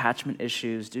with attachment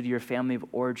issues due to your family of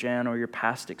origin or your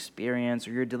past experience,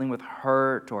 or you're dealing with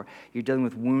hurt, or you're dealing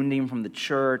with wounding from the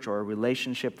church or a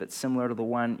relationship that's similar to the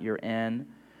one you're in.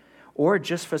 Or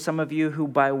just for some of you who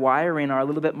by wiring are a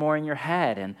little bit more in your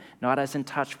head and not as in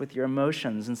touch with your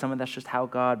emotions, and some of that's just how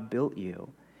God built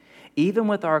you. Even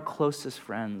with our closest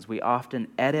friends, we often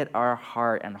edit our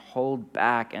heart and hold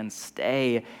back and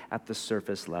stay at the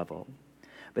surface level.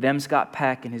 But M. Scott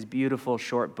Peck, in his beautiful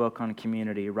short book on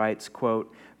community, writes,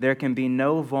 quote, "There can be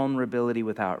no vulnerability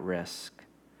without risk.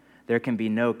 There can be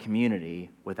no community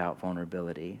without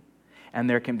vulnerability. And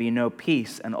there can be no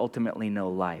peace and ultimately no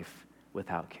life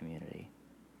without community."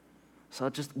 So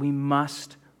we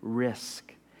must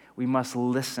risk. We must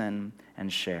listen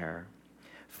and share.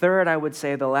 Third, I would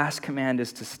say the last command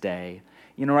is to stay.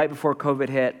 Right before COVID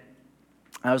hit,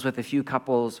 I was with a few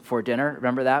couples for dinner.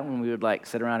 Remember that, when we would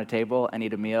sit around a table and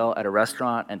eat a meal at a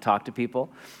restaurant and talk to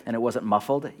people, and it wasn't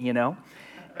muffled,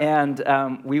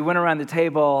 And we went around the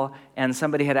table, and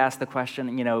somebody had asked the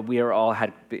question. We all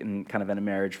had been kind of in a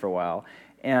marriage for a while,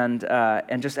 and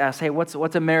just asked, "Hey,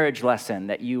 what's a marriage lesson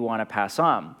that you want to pass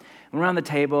on?" We went around the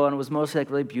table, and it was mostly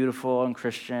really beautiful and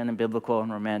Christian and biblical and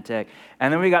romantic.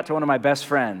 And then we got to one of my best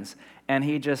friends, and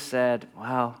he just said,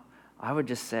 "Well, I would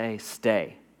just say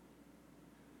stay."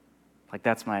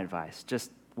 That's my advice.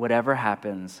 Just whatever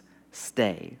happens,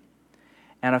 stay.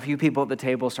 And a few people at the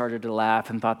table started to laugh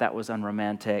and thought that was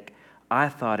unromantic. I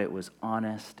thought it was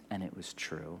honest and it was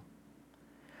true.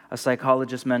 A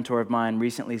psychologist mentor of mine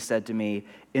recently said to me,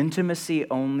 "Intimacy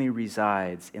only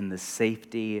resides in the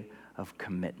safety of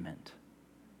commitment."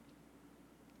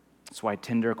 That's why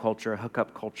Tinder culture,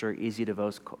 hookup culture, easy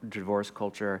divorce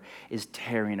culture is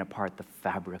tearing apart the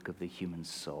fabric of the human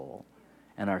soul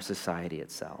and our society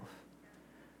itself.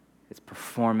 It's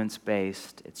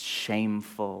performance-based, it's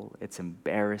shameful, it's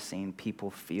embarrassing.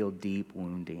 People feel deep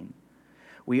wounding.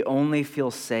 We only feel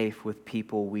safe with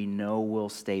people we know will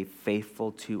stay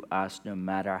faithful to us no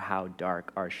matter how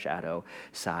dark our shadow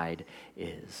side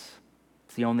is.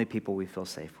 It's the only people we feel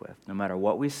safe with. No matter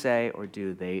what we say or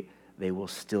do, they will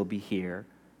still be here.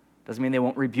 Doesn't mean they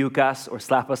won't rebuke us or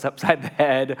slap us upside the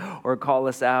head or call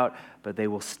us out, but they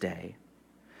will stay.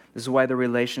 This is why the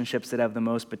relationships that have the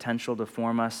most potential to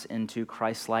form us into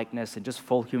Christ-likeness and just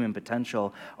full human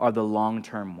potential are the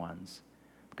long-term ones,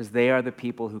 because they are the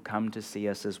people who come to see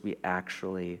us as we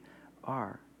actually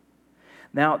are.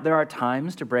 Now, there are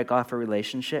times to break off a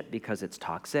relationship because it's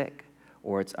toxic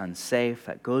or it's unsafe.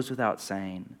 That goes without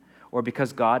saying. Or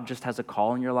because God just has a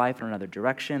call in your life in another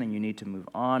direction and you need to move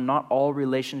on. Not all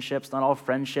relationships, not all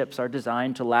friendships are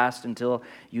designed to last until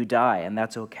you die, and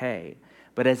that's okay.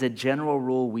 But as a general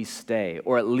rule, we stay,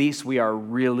 or at least we are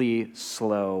really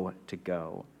slow to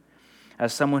go.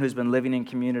 As someone who's been living in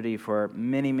community for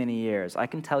many, many years, I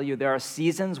can tell you there are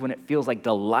seasons when it feels like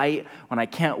delight, when I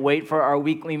can't wait for our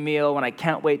weekly meal, when I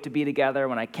can't wait to be together,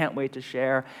 when I can't wait to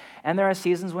share. And there are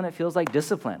seasons when it feels like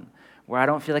discipline, where I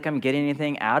don't feel like I'm getting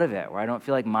anything out of it, where I don't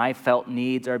feel like my felt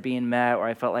needs are being met, or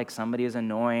I felt like somebody is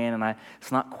annoying, and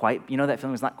it's not quite, that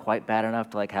feeling is not quite bad enough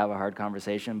to have a hard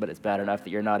conversation, but it's bad enough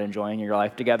that you're not enjoying your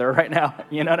life together right now.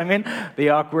 You know what I mean? The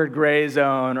awkward gray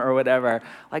zone or whatever.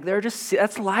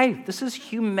 That's life. This is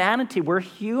humanity. We're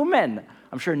human.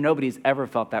 I'm sure nobody's ever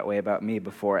felt that way about me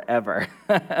before, ever.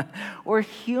 We're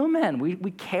human.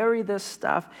 We carry this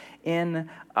stuff in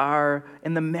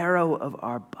the marrow of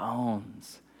our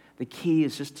bones. The key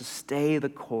is just to stay the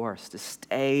course, to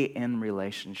stay in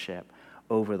relationship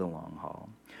over the long haul.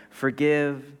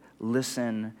 Forgive,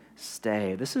 listen,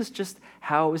 stay. This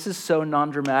is so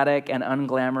non-dramatic and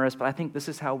unglamorous, but I think this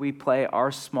is how we play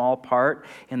our small part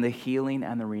in the healing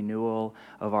and the renewal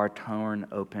of our torn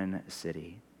open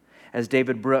city. As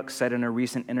David Brooks said in a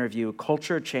recent interview,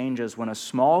 culture changes when a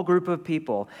small group of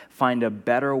people find a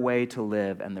better way to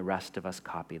live and the rest of us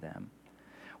copy them.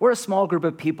 We're a small group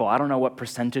of people. I don't know what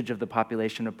percentage of the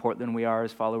population of Portland we are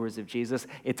as followers of Jesus.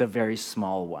 It's a very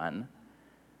small one.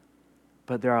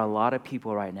 But there are a lot of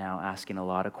people right now asking a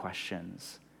lot of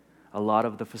questions. A lot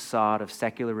of the facade of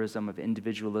secularism, of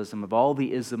individualism, of all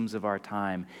the isms of our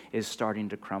time is starting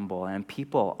to crumble. And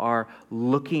people are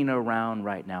looking around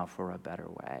right now for a better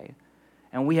way.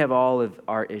 And we have all of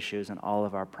our issues and all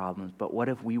of our problems. But what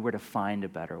if we were to find a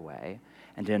better way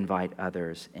and to invite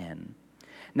others in?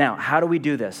 Now, how do we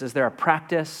do this? Is there a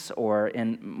practice, or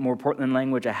in more Portland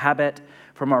language, a habit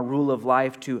from our rule of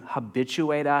life to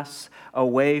habituate us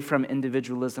away from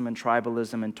individualism and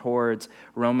tribalism and towards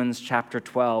Romans chapter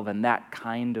 12 and that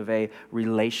kind of a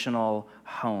relational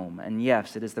home? And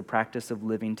yes, it is the practice of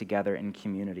living together in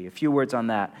community. A few words on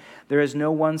that. There is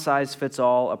no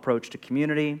one-size-fits-all approach to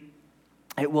community.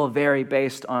 It will vary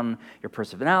based on your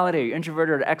personality. Are you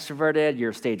introverted or extroverted?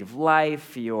 Your stage of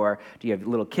life. Do you have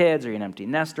little kids? Are you an empty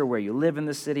nester? Where you live in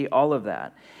the city? All of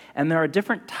that. And there are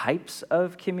different types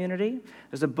of community.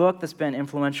 There's a book that's been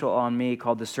influential on me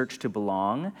called The Search to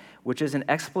Belong, which is an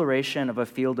exploration of a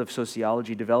field of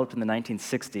sociology developed in the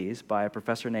 1960s by a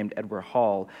professor named Edward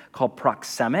Hall called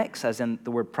proxemics, as in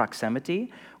the word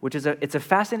proximity, which is it's a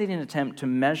fascinating attempt to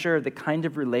measure the kind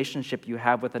of relationship you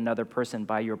have with another person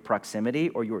by your proximity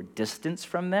or your distance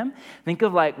from them. Think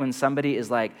of like when somebody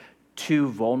is like too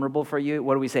vulnerable for you.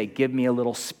 What do we say? Give me a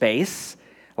little space.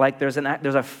 Like there's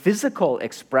a physical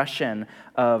expression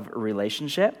of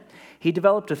relationship. He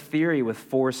developed a theory with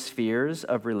 4 spheres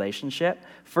of relationship.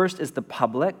 First is the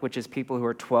public, which is people who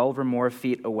are 12 or more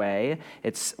feet away.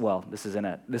 This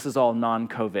is all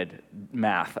non-COVID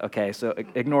math, okay? So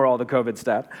ignore all the COVID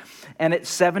stuff. And it's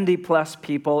 70 plus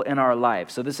people in our life.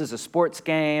 So this is a sports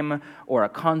game or a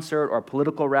concert or a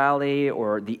political rally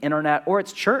or the internet, or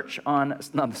it's church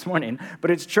not this morning,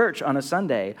 but it's church on a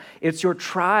Sunday. It's your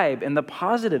tribe in the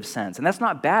positive sense. And that's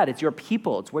not bad. It's your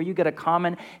people. It's where you get a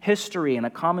common history and a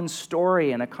common story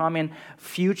and a common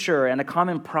future and a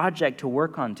common project to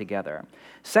work on together.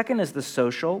 Second is the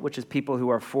social, which is people who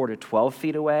are 4 to 12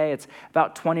 feet away. It's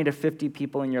about 20 to 50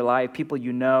 people in your life, people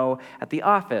you know at the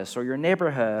office or your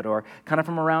neighborhood or kind of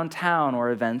from around town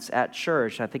or events at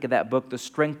church. I think of that book, The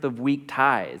Strength of Weak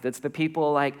Ties. It's the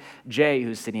people like Jay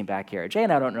who's sitting back here. Jay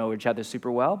and I don't know each other super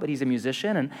well, but he's a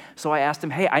musician. And so I asked him,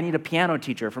 hey, I need a piano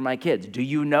teacher for my kids. Do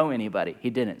you know anybody?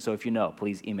 He didn't. So if you know,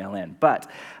 please email in. But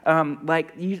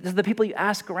this is the people you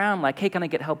ask around, like, hey, can I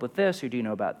get help with this? Or do you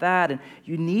know about that? And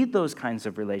you need those kinds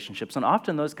of relationships. And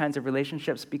often those kinds of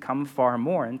relationships become far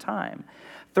more in time.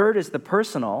 Third is the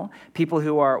personal, people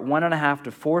who are 1.5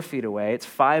 to 4 feet away. It's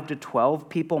 5 to 12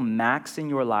 people max in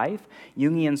your life.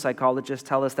 Jungian psychologists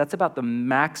tell us that's about the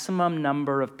maximum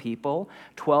number of people,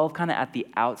 12 kind of at the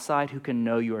outside, who can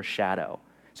know your shadow.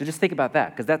 So just think about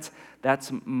that, because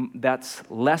that's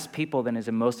less people than is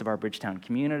in most of our Bridgetown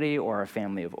community or our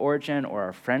family of origin or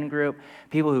our friend group,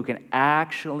 people who can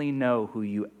actually know who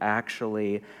you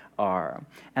actually are.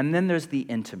 And then there's the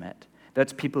intimate.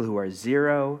 That's people who are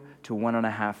 0 to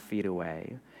 1.5 feet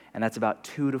away. And that's about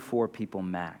 2 to 4 people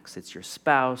max. It's your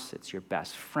spouse, it's your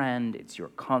best friend, it's your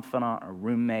confidant or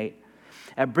roommate.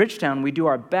 At Bridgetown, we do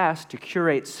our best to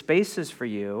curate spaces for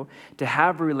you to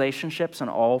have relationships in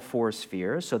all 4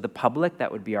 spheres. So the public,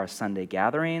 that would be our Sunday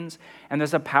gatherings. And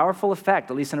there's a powerful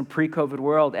effect, at least in a pre-COVID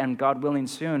world, and God willing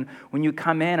soon, when you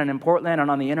come in and in Portland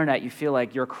and on the internet, you feel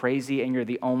like you're crazy and you're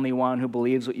the only one who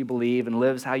believes what you believe and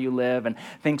lives how you live and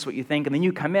thinks what you think. And then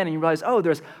you come in and you realize, oh,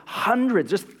 there's hundreds,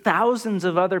 just thousands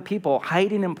of other people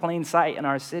hiding in plain sight in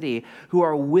our city who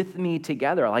are with me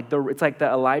together. It's like the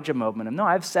Elijah moment of, no,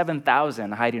 I have 7,000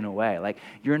 hiding away. Like,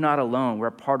 you're not alone.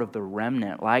 We're part of the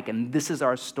remnant. And this is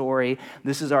our story.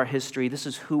 This is our history. This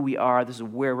is who we are. This is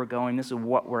where we're going. This is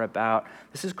what we're about.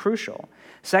 This is crucial.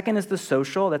 Second is the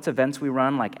social. That's events we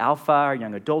run like Alpha or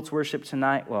Young Adults Worship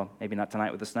tonight. Well, maybe not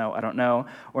tonight with the snow. I don't know.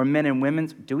 Or Men and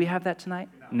Women's. Do we have that tonight?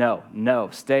 No.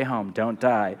 Stay home. Don't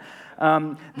die.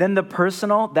 Then the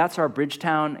personal, that's our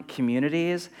Bridgetown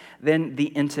communities. Then the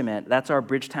intimate, that's our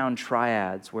Bridgetown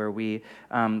triads, where we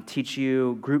teach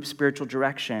you group spiritual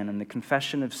direction and the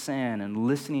confession of sin and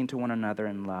listening to one another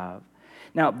in love.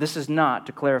 Now, this is not,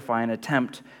 to clarify, an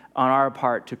attempt on our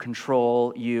part to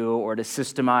control you or to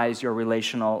systemize your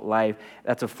relational life.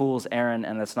 That's a fool's errand,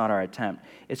 and that's not our attempt.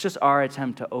 It's just our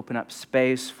attempt to open up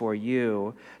space for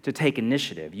you to take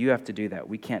initiative. You have to do that.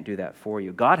 We can't do that for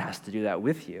you. God has to do that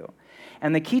with you.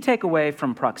 And the key takeaway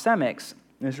from proxemics,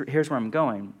 here's where I'm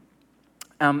going,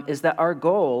 is that our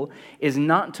goal is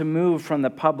not to move from the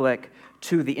public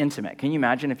to the intimate. Can you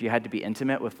imagine if you had to be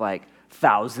intimate with like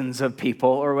thousands of people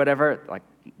or whatever?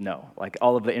 No,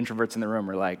 all of the introverts in the room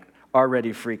are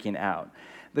already freaking out.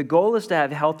 The goal is to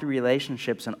have healthy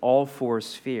relationships in all 4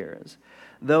 spheres,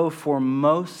 though for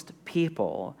most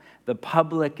people, the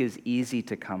public is easy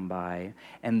to come by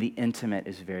and the intimate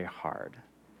is very hard,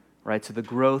 right? So the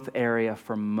growth area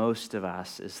for most of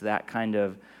us is that kind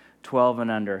of 12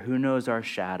 and under. Who knows our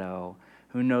shadow?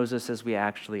 who knows us as we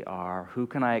actually are? Who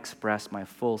can I express my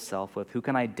full self with? Who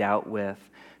can I doubt with?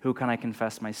 Who can I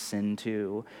confess my sin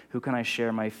to? Who can I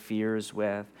share my fears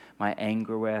with, my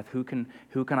anger with? Who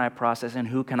can I process, and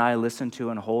who can I listen to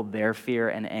and hold their fear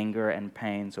and anger and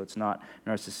pain so it's not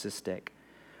narcissistic?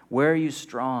 Where are you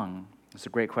strong? It's a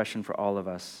great question for all of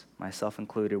us, myself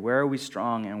included. Where are we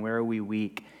strong and where are we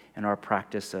weak in our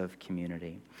practice of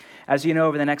community? As you know,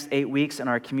 over the next 8 weeks in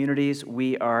our communities,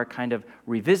 we are kind of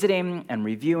revisiting and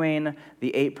reviewing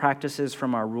the 8 practices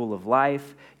from our rule of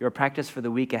life. Your practice for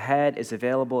the week ahead is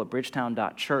available at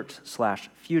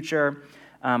bridgetown.church/future.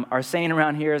 Our saying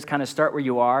around here is kind of start where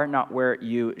you are, not where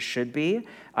you should be.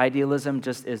 Idealism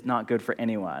just is not good for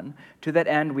anyone. To that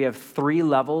end, we have 3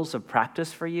 levels of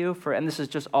practice for you, and this is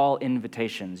just all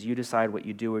invitations. You decide what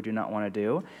you do or do not want to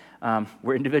do.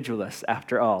 We're individualists,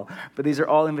 after all. But these are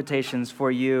all invitations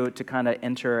for you to kind of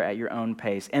enter at your own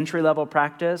pace. Entry-level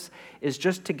practice is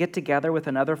just to get together with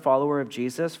another follower of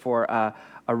Jesus for a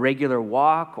regular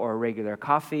walk or a regular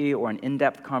coffee or an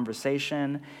in-depth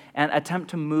conversation and attempt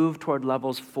to move toward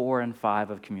levels 4 and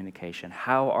 5 of communication.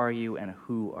 How are you and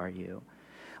who are you?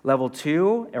 Level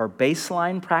 2, or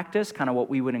baseline practice, kind of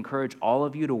what we would encourage all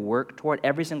of you to work toward,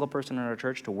 every single person in our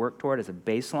church to work toward as a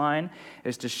baseline,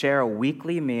 is to share a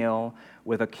weekly meal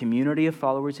with a community of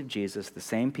followers of Jesus, the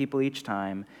same people each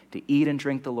time, to eat and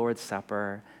drink the Lord's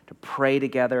Supper, to pray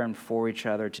together and for each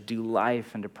other, to do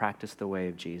life and to practice the way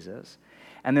of Jesus.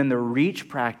 And then the reach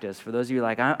practice, for those of you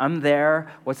like, I'm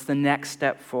there, what's the next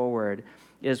step forward,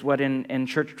 is what in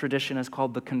church tradition is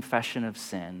called the confession of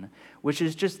sin, which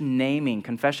is just naming.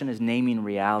 Confession is naming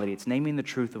reality. It's naming the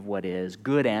truth of what is,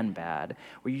 good and bad,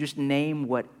 where you just name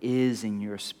what is in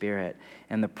your spirit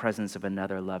in the presence of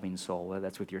another loving soul, whether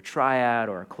that's with your triad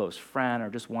or a close friend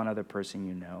or just one other person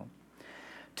you know.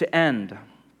 To end,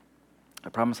 I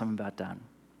promise I'm about done.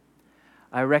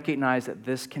 I recognize that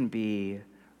this can be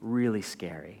really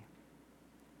scary.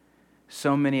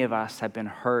 So many of us have been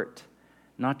hurt,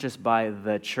 not just by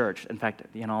the church. In fact,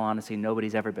 in all honesty,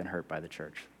 nobody's ever been hurt by the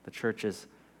church. The church as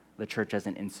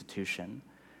an institution.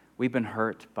 We've been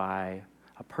hurt by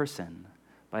a person,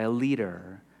 by a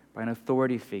leader, by an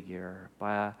authority figure,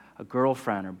 by a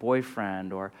girlfriend or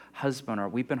boyfriend or husband, or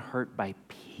we've been hurt by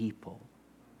people.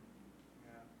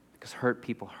 Because hurt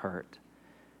people hurt.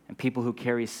 And people who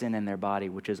carry sin in their body,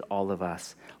 which is all of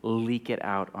us, leak it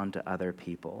out onto other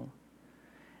people.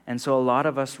 And so a lot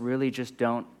of us really just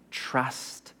don't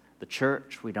trust the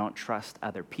church. We don't trust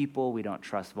other people. We don't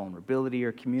trust vulnerability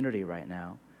or community right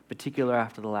now, particularly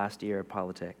after the last year of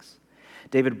politics.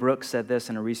 David Brooks said this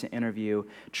in a recent interview: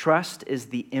 trust is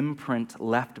the imprint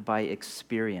left by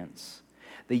experience.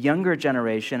 The younger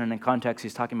generation, and in context,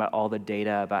 he's talking about all the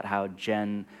data about how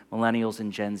millennials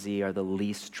and Gen Z are the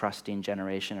least trusting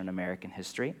generation in American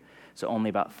history. So only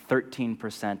about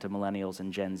 13% of millennials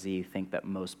and Gen Z think that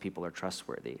most people are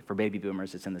trustworthy. For baby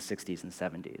boomers, it's in the 60s and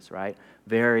 70s, right?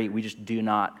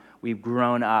 We've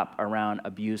grown up around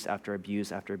abuse after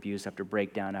abuse after abuse, after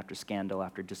breakdown, after scandal,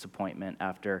 after disappointment,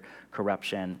 after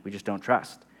corruption. We just don't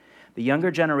trust. The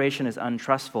younger generation is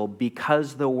untrustful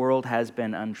because the world has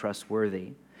been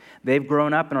untrustworthy. They've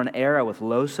grown up in an era with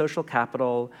low social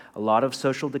capital, a lot of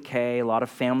social decay, a lot of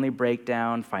family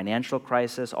breakdown, financial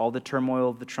crisis, all the turmoil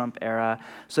of the Trump era.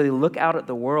 So they look out at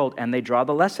the world and they draw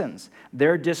the lessons.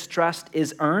 Their distrust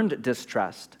is earned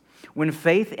distrust. When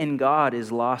faith in God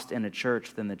is lost in a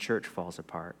church, then the church falls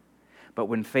apart. But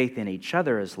when faith in each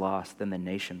other is lost, then the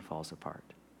nation falls apart.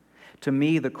 To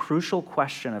me, the crucial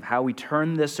question of how we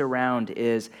turn this around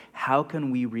is, how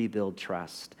can we rebuild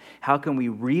trust? How can we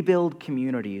rebuild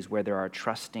communities where there are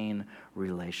trusting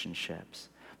relationships?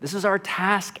 This is our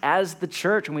task as the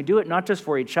church, and we do it not just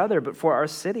for each other, but for our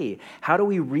city. How do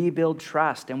we rebuild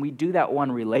trust? And we do that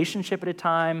one relationship at a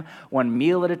time, one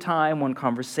meal at a time, one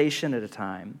conversation at a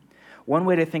time. One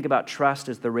way to think about trust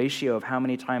is the ratio of how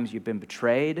many times you've been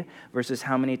betrayed versus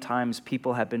how many times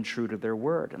people have been true to their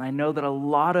word. And I know that a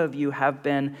lot of you have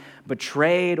been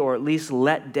betrayed or at least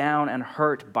let down and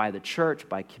hurt by the church,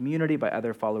 by community, by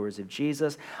other followers of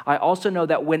Jesus. I also know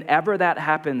that whenever that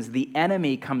happens, the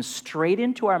enemy comes straight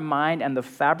into our mind and the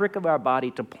fabric of our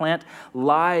body to plant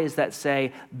lies that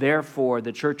say, therefore,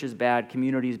 the church is bad,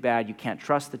 community is bad, you can't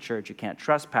trust the church, you can't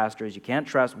trust pastors, you can't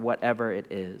trust whatever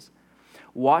it is.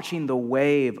 Watching the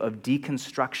wave of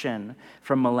deconstruction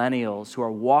from millennials who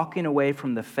are walking away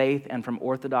from the faith and from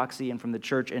orthodoxy and from the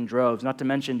church in droves, not to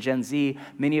mention Gen Z,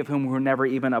 many of whom were never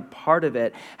even a part of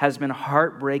it, has been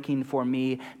heartbreaking for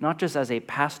me, not just as a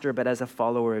pastor, but as a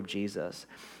follower of Jesus.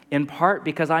 in part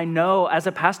because I know, as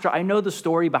a pastor, I know the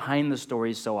story behind the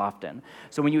stories so often.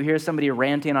 So when you hear somebody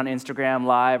ranting on Instagram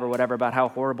Live or whatever about how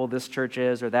horrible this church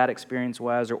is or that experience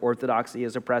was or orthodoxy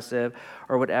is oppressive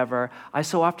or whatever, I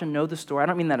so often know the story. I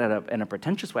don't mean that in a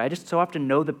pretentious way. I just so often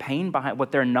know the pain behind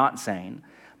what they're not saying.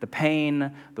 The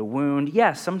pain, the wound,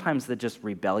 yes, sometimes the just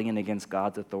rebellion against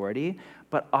God's authority,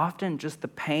 but often just the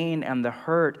pain and the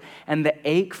hurt and the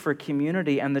ache for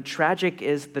community. And the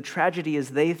tragedy is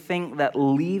they think that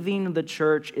leaving the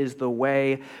church is the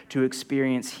way to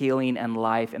experience healing and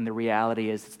life, and the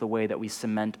reality is it's the way that we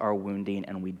cement our wounding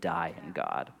and we die in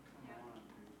God.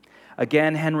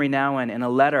 Again, Henry Nouwen, in a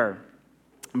letter,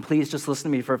 and please just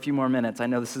listen to me for a few more minutes. I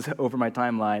know this is over my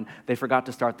timeline. They forgot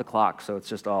to start the clock, so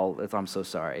I'm so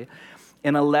sorry.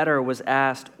 In a letter was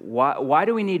asked, why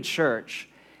do we need church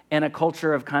in a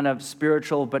culture of kind of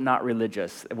spiritual but not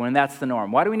religious, when that's the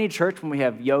norm? Why do we need church when we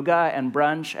have yoga and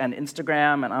brunch and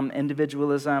Instagram and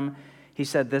individualism? He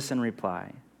said this in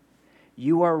reply: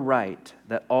 "You are right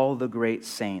that all the great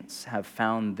saints have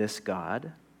found this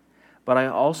God, but I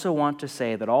also want to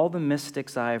say that all the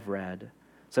mystics I have read,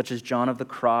 such as John of the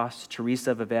Cross,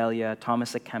 Teresa of Avila,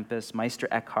 Thomas à Kempis, Meister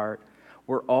Eckhart,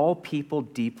 were all people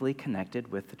deeply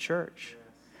connected with the church.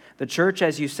 The church,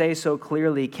 as you say so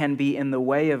clearly, can be in the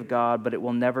way of God, but it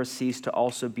will never cease to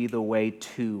also be the way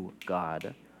to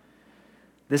God.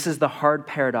 This is the hard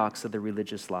paradox of the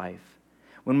religious life.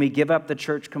 When we give up the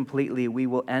church completely, we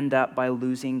will end up by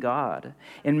losing God.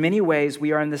 In many ways,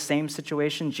 we are in the same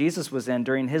situation Jesus was in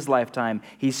during his lifetime.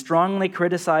 He strongly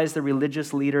criticized the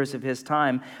religious leaders of his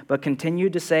time, but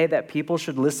continued to say that people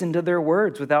should listen to their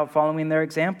words without following their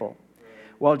example.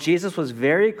 While Jesus was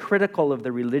very critical of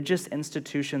the religious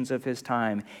institutions of his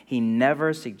time, he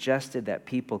never suggested that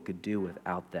people could do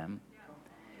without them.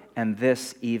 And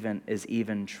this is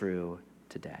even true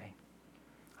today."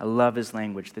 I love his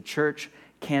language. The church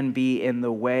can be in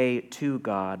the way to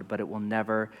God, but it will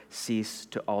never cease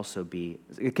to also be.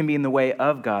 It can be in the way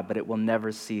of God, but it will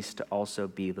never cease to also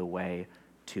be the way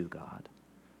to God.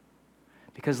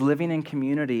 Because living in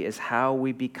community is how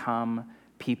we become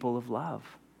people of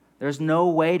love. There's no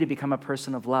way to become a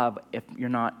person of love if you're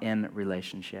not in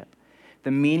relationship.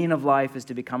 The meaning of life is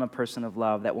to become a person of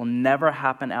love. That will never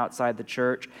happen outside the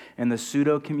church in the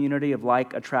pseudo-community of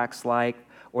like attracts like,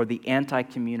 or the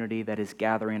anti-community that is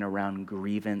gathering around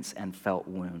grievance and felt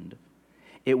wound.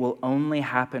 It will only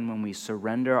happen when we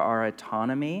surrender our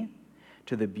autonomy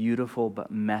to the beautiful but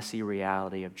messy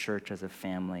reality of church as a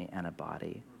family and a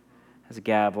body. As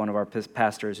Gav, one of our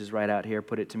pastors who's right out here,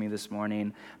 put it to me this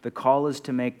morning, the call is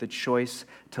to make the choice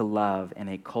to love in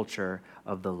a culture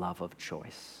of the love of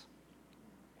choice.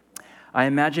 I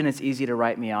imagine it's easy to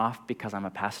write me off because I'm a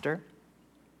pastor,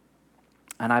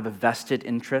 and I have a vested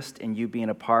interest in you being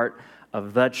a part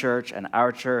of the church and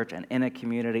our church and in a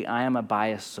community. I am a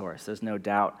biased source. There's no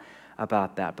doubt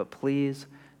about that. But please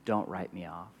don't write me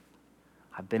off.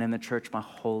 I've been in the church my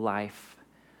whole life.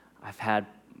 I've had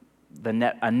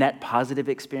a net positive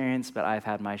experience, but I've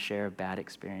had my share of bad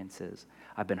experiences.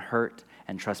 I've been hurt,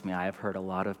 and trust me, I have hurt a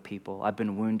lot of people. I've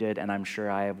been wounded, and I'm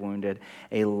sure I have wounded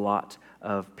a lot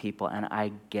of people, and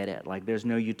I get it. Like, there's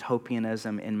no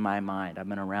utopianism in my mind. I've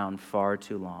been around far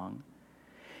too long.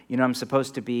 You know, I'm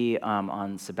supposed to be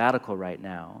on sabbatical right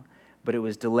now, but it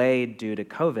was delayed due to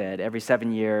COVID. Every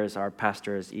 7 years, our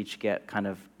pastors each get kind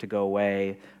of to go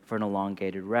away for an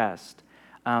elongated rest.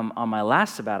 On my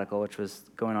last sabbatical, which was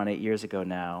going on 8 years ago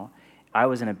now, I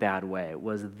was in a bad way. It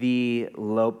was the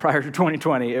low, prior to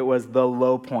 2020, it was the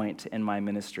low point in my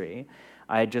ministry.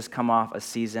 I had just come off a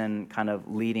season kind of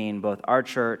leading both our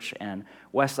church and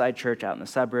Westside Church out in the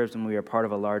suburbs, and we were part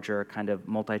of a larger kind of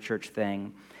multi-church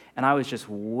thing. And I was just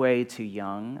way too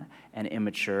young and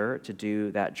immature to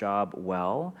do that job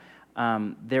well.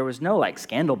 There was no like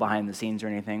scandal behind the scenes or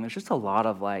anything. There's just a lot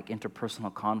of like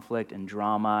interpersonal conflict and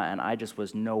drama, and I just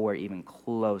was nowhere even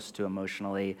close to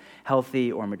emotionally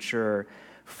healthy or mature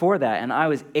for that. And I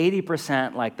was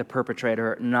 80% like the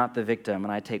perpetrator, not the victim,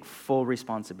 and I take full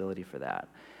responsibility for that.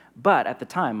 But at the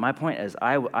time, my point is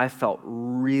I felt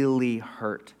really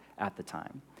hurt at the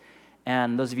time.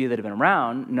 And those of you that have been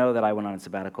around know that I went on a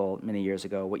sabbatical many years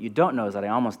ago. What you don't know is that I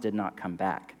almost did not come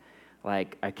back.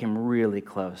 Like, I came really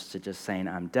close to just saying,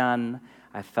 I'm done.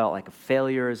 I felt like a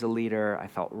failure as a leader. I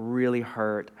felt really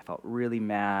hurt. I felt really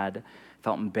mad. I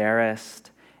felt embarrassed.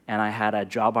 And I had a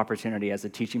job opportunity as a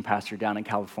teaching pastor down in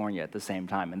California at the same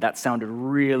time. And that sounded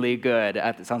really good.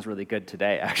 It sounds really good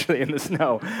today, actually, in the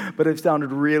snow. But it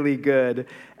sounded really good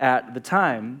at the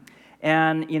time.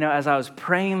 And, you know, as I was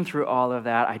praying through all of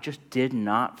that, I just did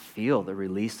not feel the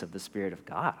release of the Spirit of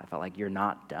God. I felt like, you're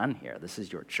not done here. This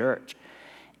is your church.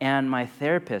 And my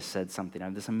therapist said something.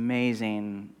 I'm this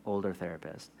amazing older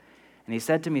therapist. And he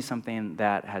said to me something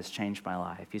that has changed my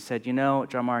life. He said, you know,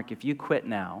 John Mark, if you quit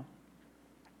now,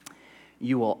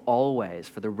 you will always,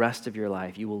 for the rest of your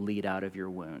life, you will lead out of your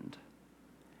wound.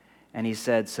 And he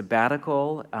said,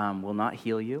 sabbatical will not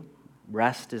heal you.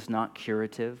 Rest is not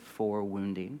curative for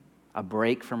wounding. A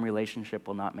break from relationship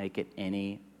will not make it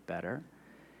any better.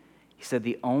 He said,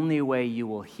 the only way you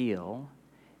will heal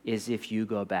is if you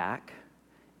go back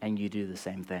and you do the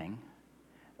same thing,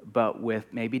 but with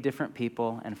maybe different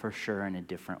people and for sure in a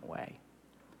different way.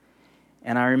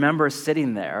 And I remember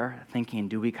sitting there thinking,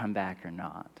 do we come back or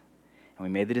not? And we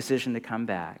made the decision to come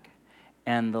back.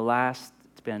 And the last,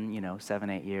 it's been, 7,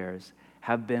 8 years,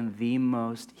 have been the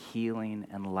most healing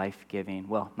and life-giving,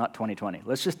 well, not 2020.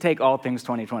 Let's just take all things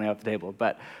 2020 off the table.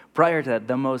 But prior to that,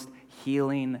 the most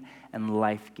healing and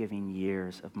life-giving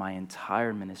years of my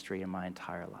entire ministry and my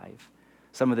entire life.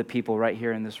 Some of the people right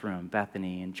here in this room,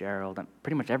 Bethany and Gerald, and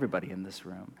pretty much everybody in this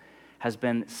room, has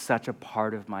been such a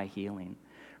part of my healing.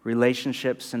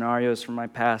 Relationship scenarios from my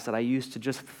past that I used to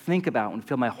just think about and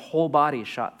feel my whole body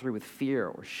shot through with fear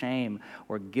or shame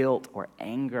or guilt or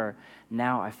anger.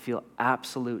 Now I feel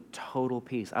absolute total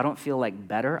peace. I don't feel like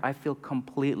better. I feel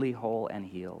completely whole and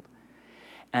healed.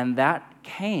 And that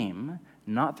came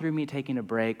not through me taking a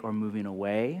break or moving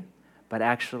away, but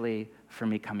actually for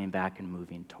me coming back and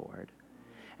moving toward.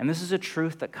 And this is a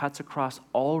truth that cuts across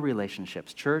all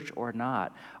relationships, church or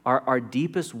not. Our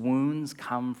deepest wounds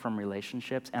come from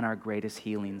relationships, and our greatest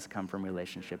healings come from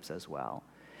relationships as well.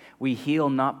 We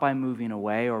heal not by moving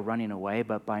away or running away,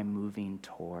 but by moving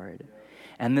toward.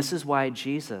 And this is why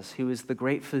Jesus, who is the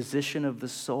great physician of the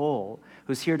soul,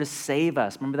 who's here to save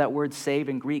us. Remember that word save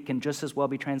in Greek can just as well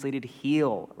be translated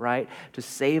heal, right? To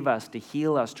save us, to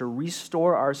heal us, to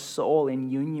restore our soul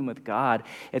in union with God.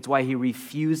 It's why he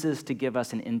refuses to give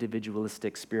us an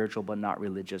individualistic, spiritual, but not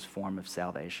religious form of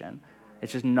salvation.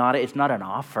 It's just not, it's not an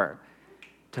offer.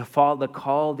 To follow the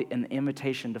call and the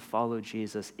invitation to follow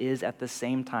Jesus is at the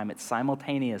same time, it's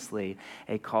simultaneously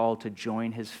a call to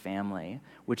join his family,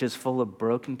 which is full of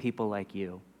broken people like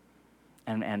you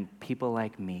and people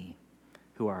like me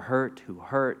who are hurt,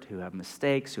 who have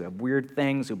mistakes, who have weird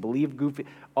things, who believe goofy,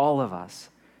 all of us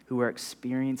who are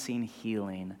experiencing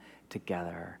healing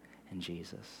together in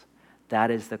Jesus.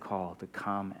 That is the call to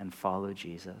come and follow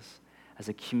Jesus as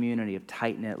a community of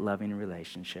tight-knit, loving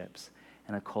relationships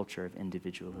and a culture of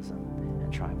individualism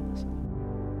and tribalism.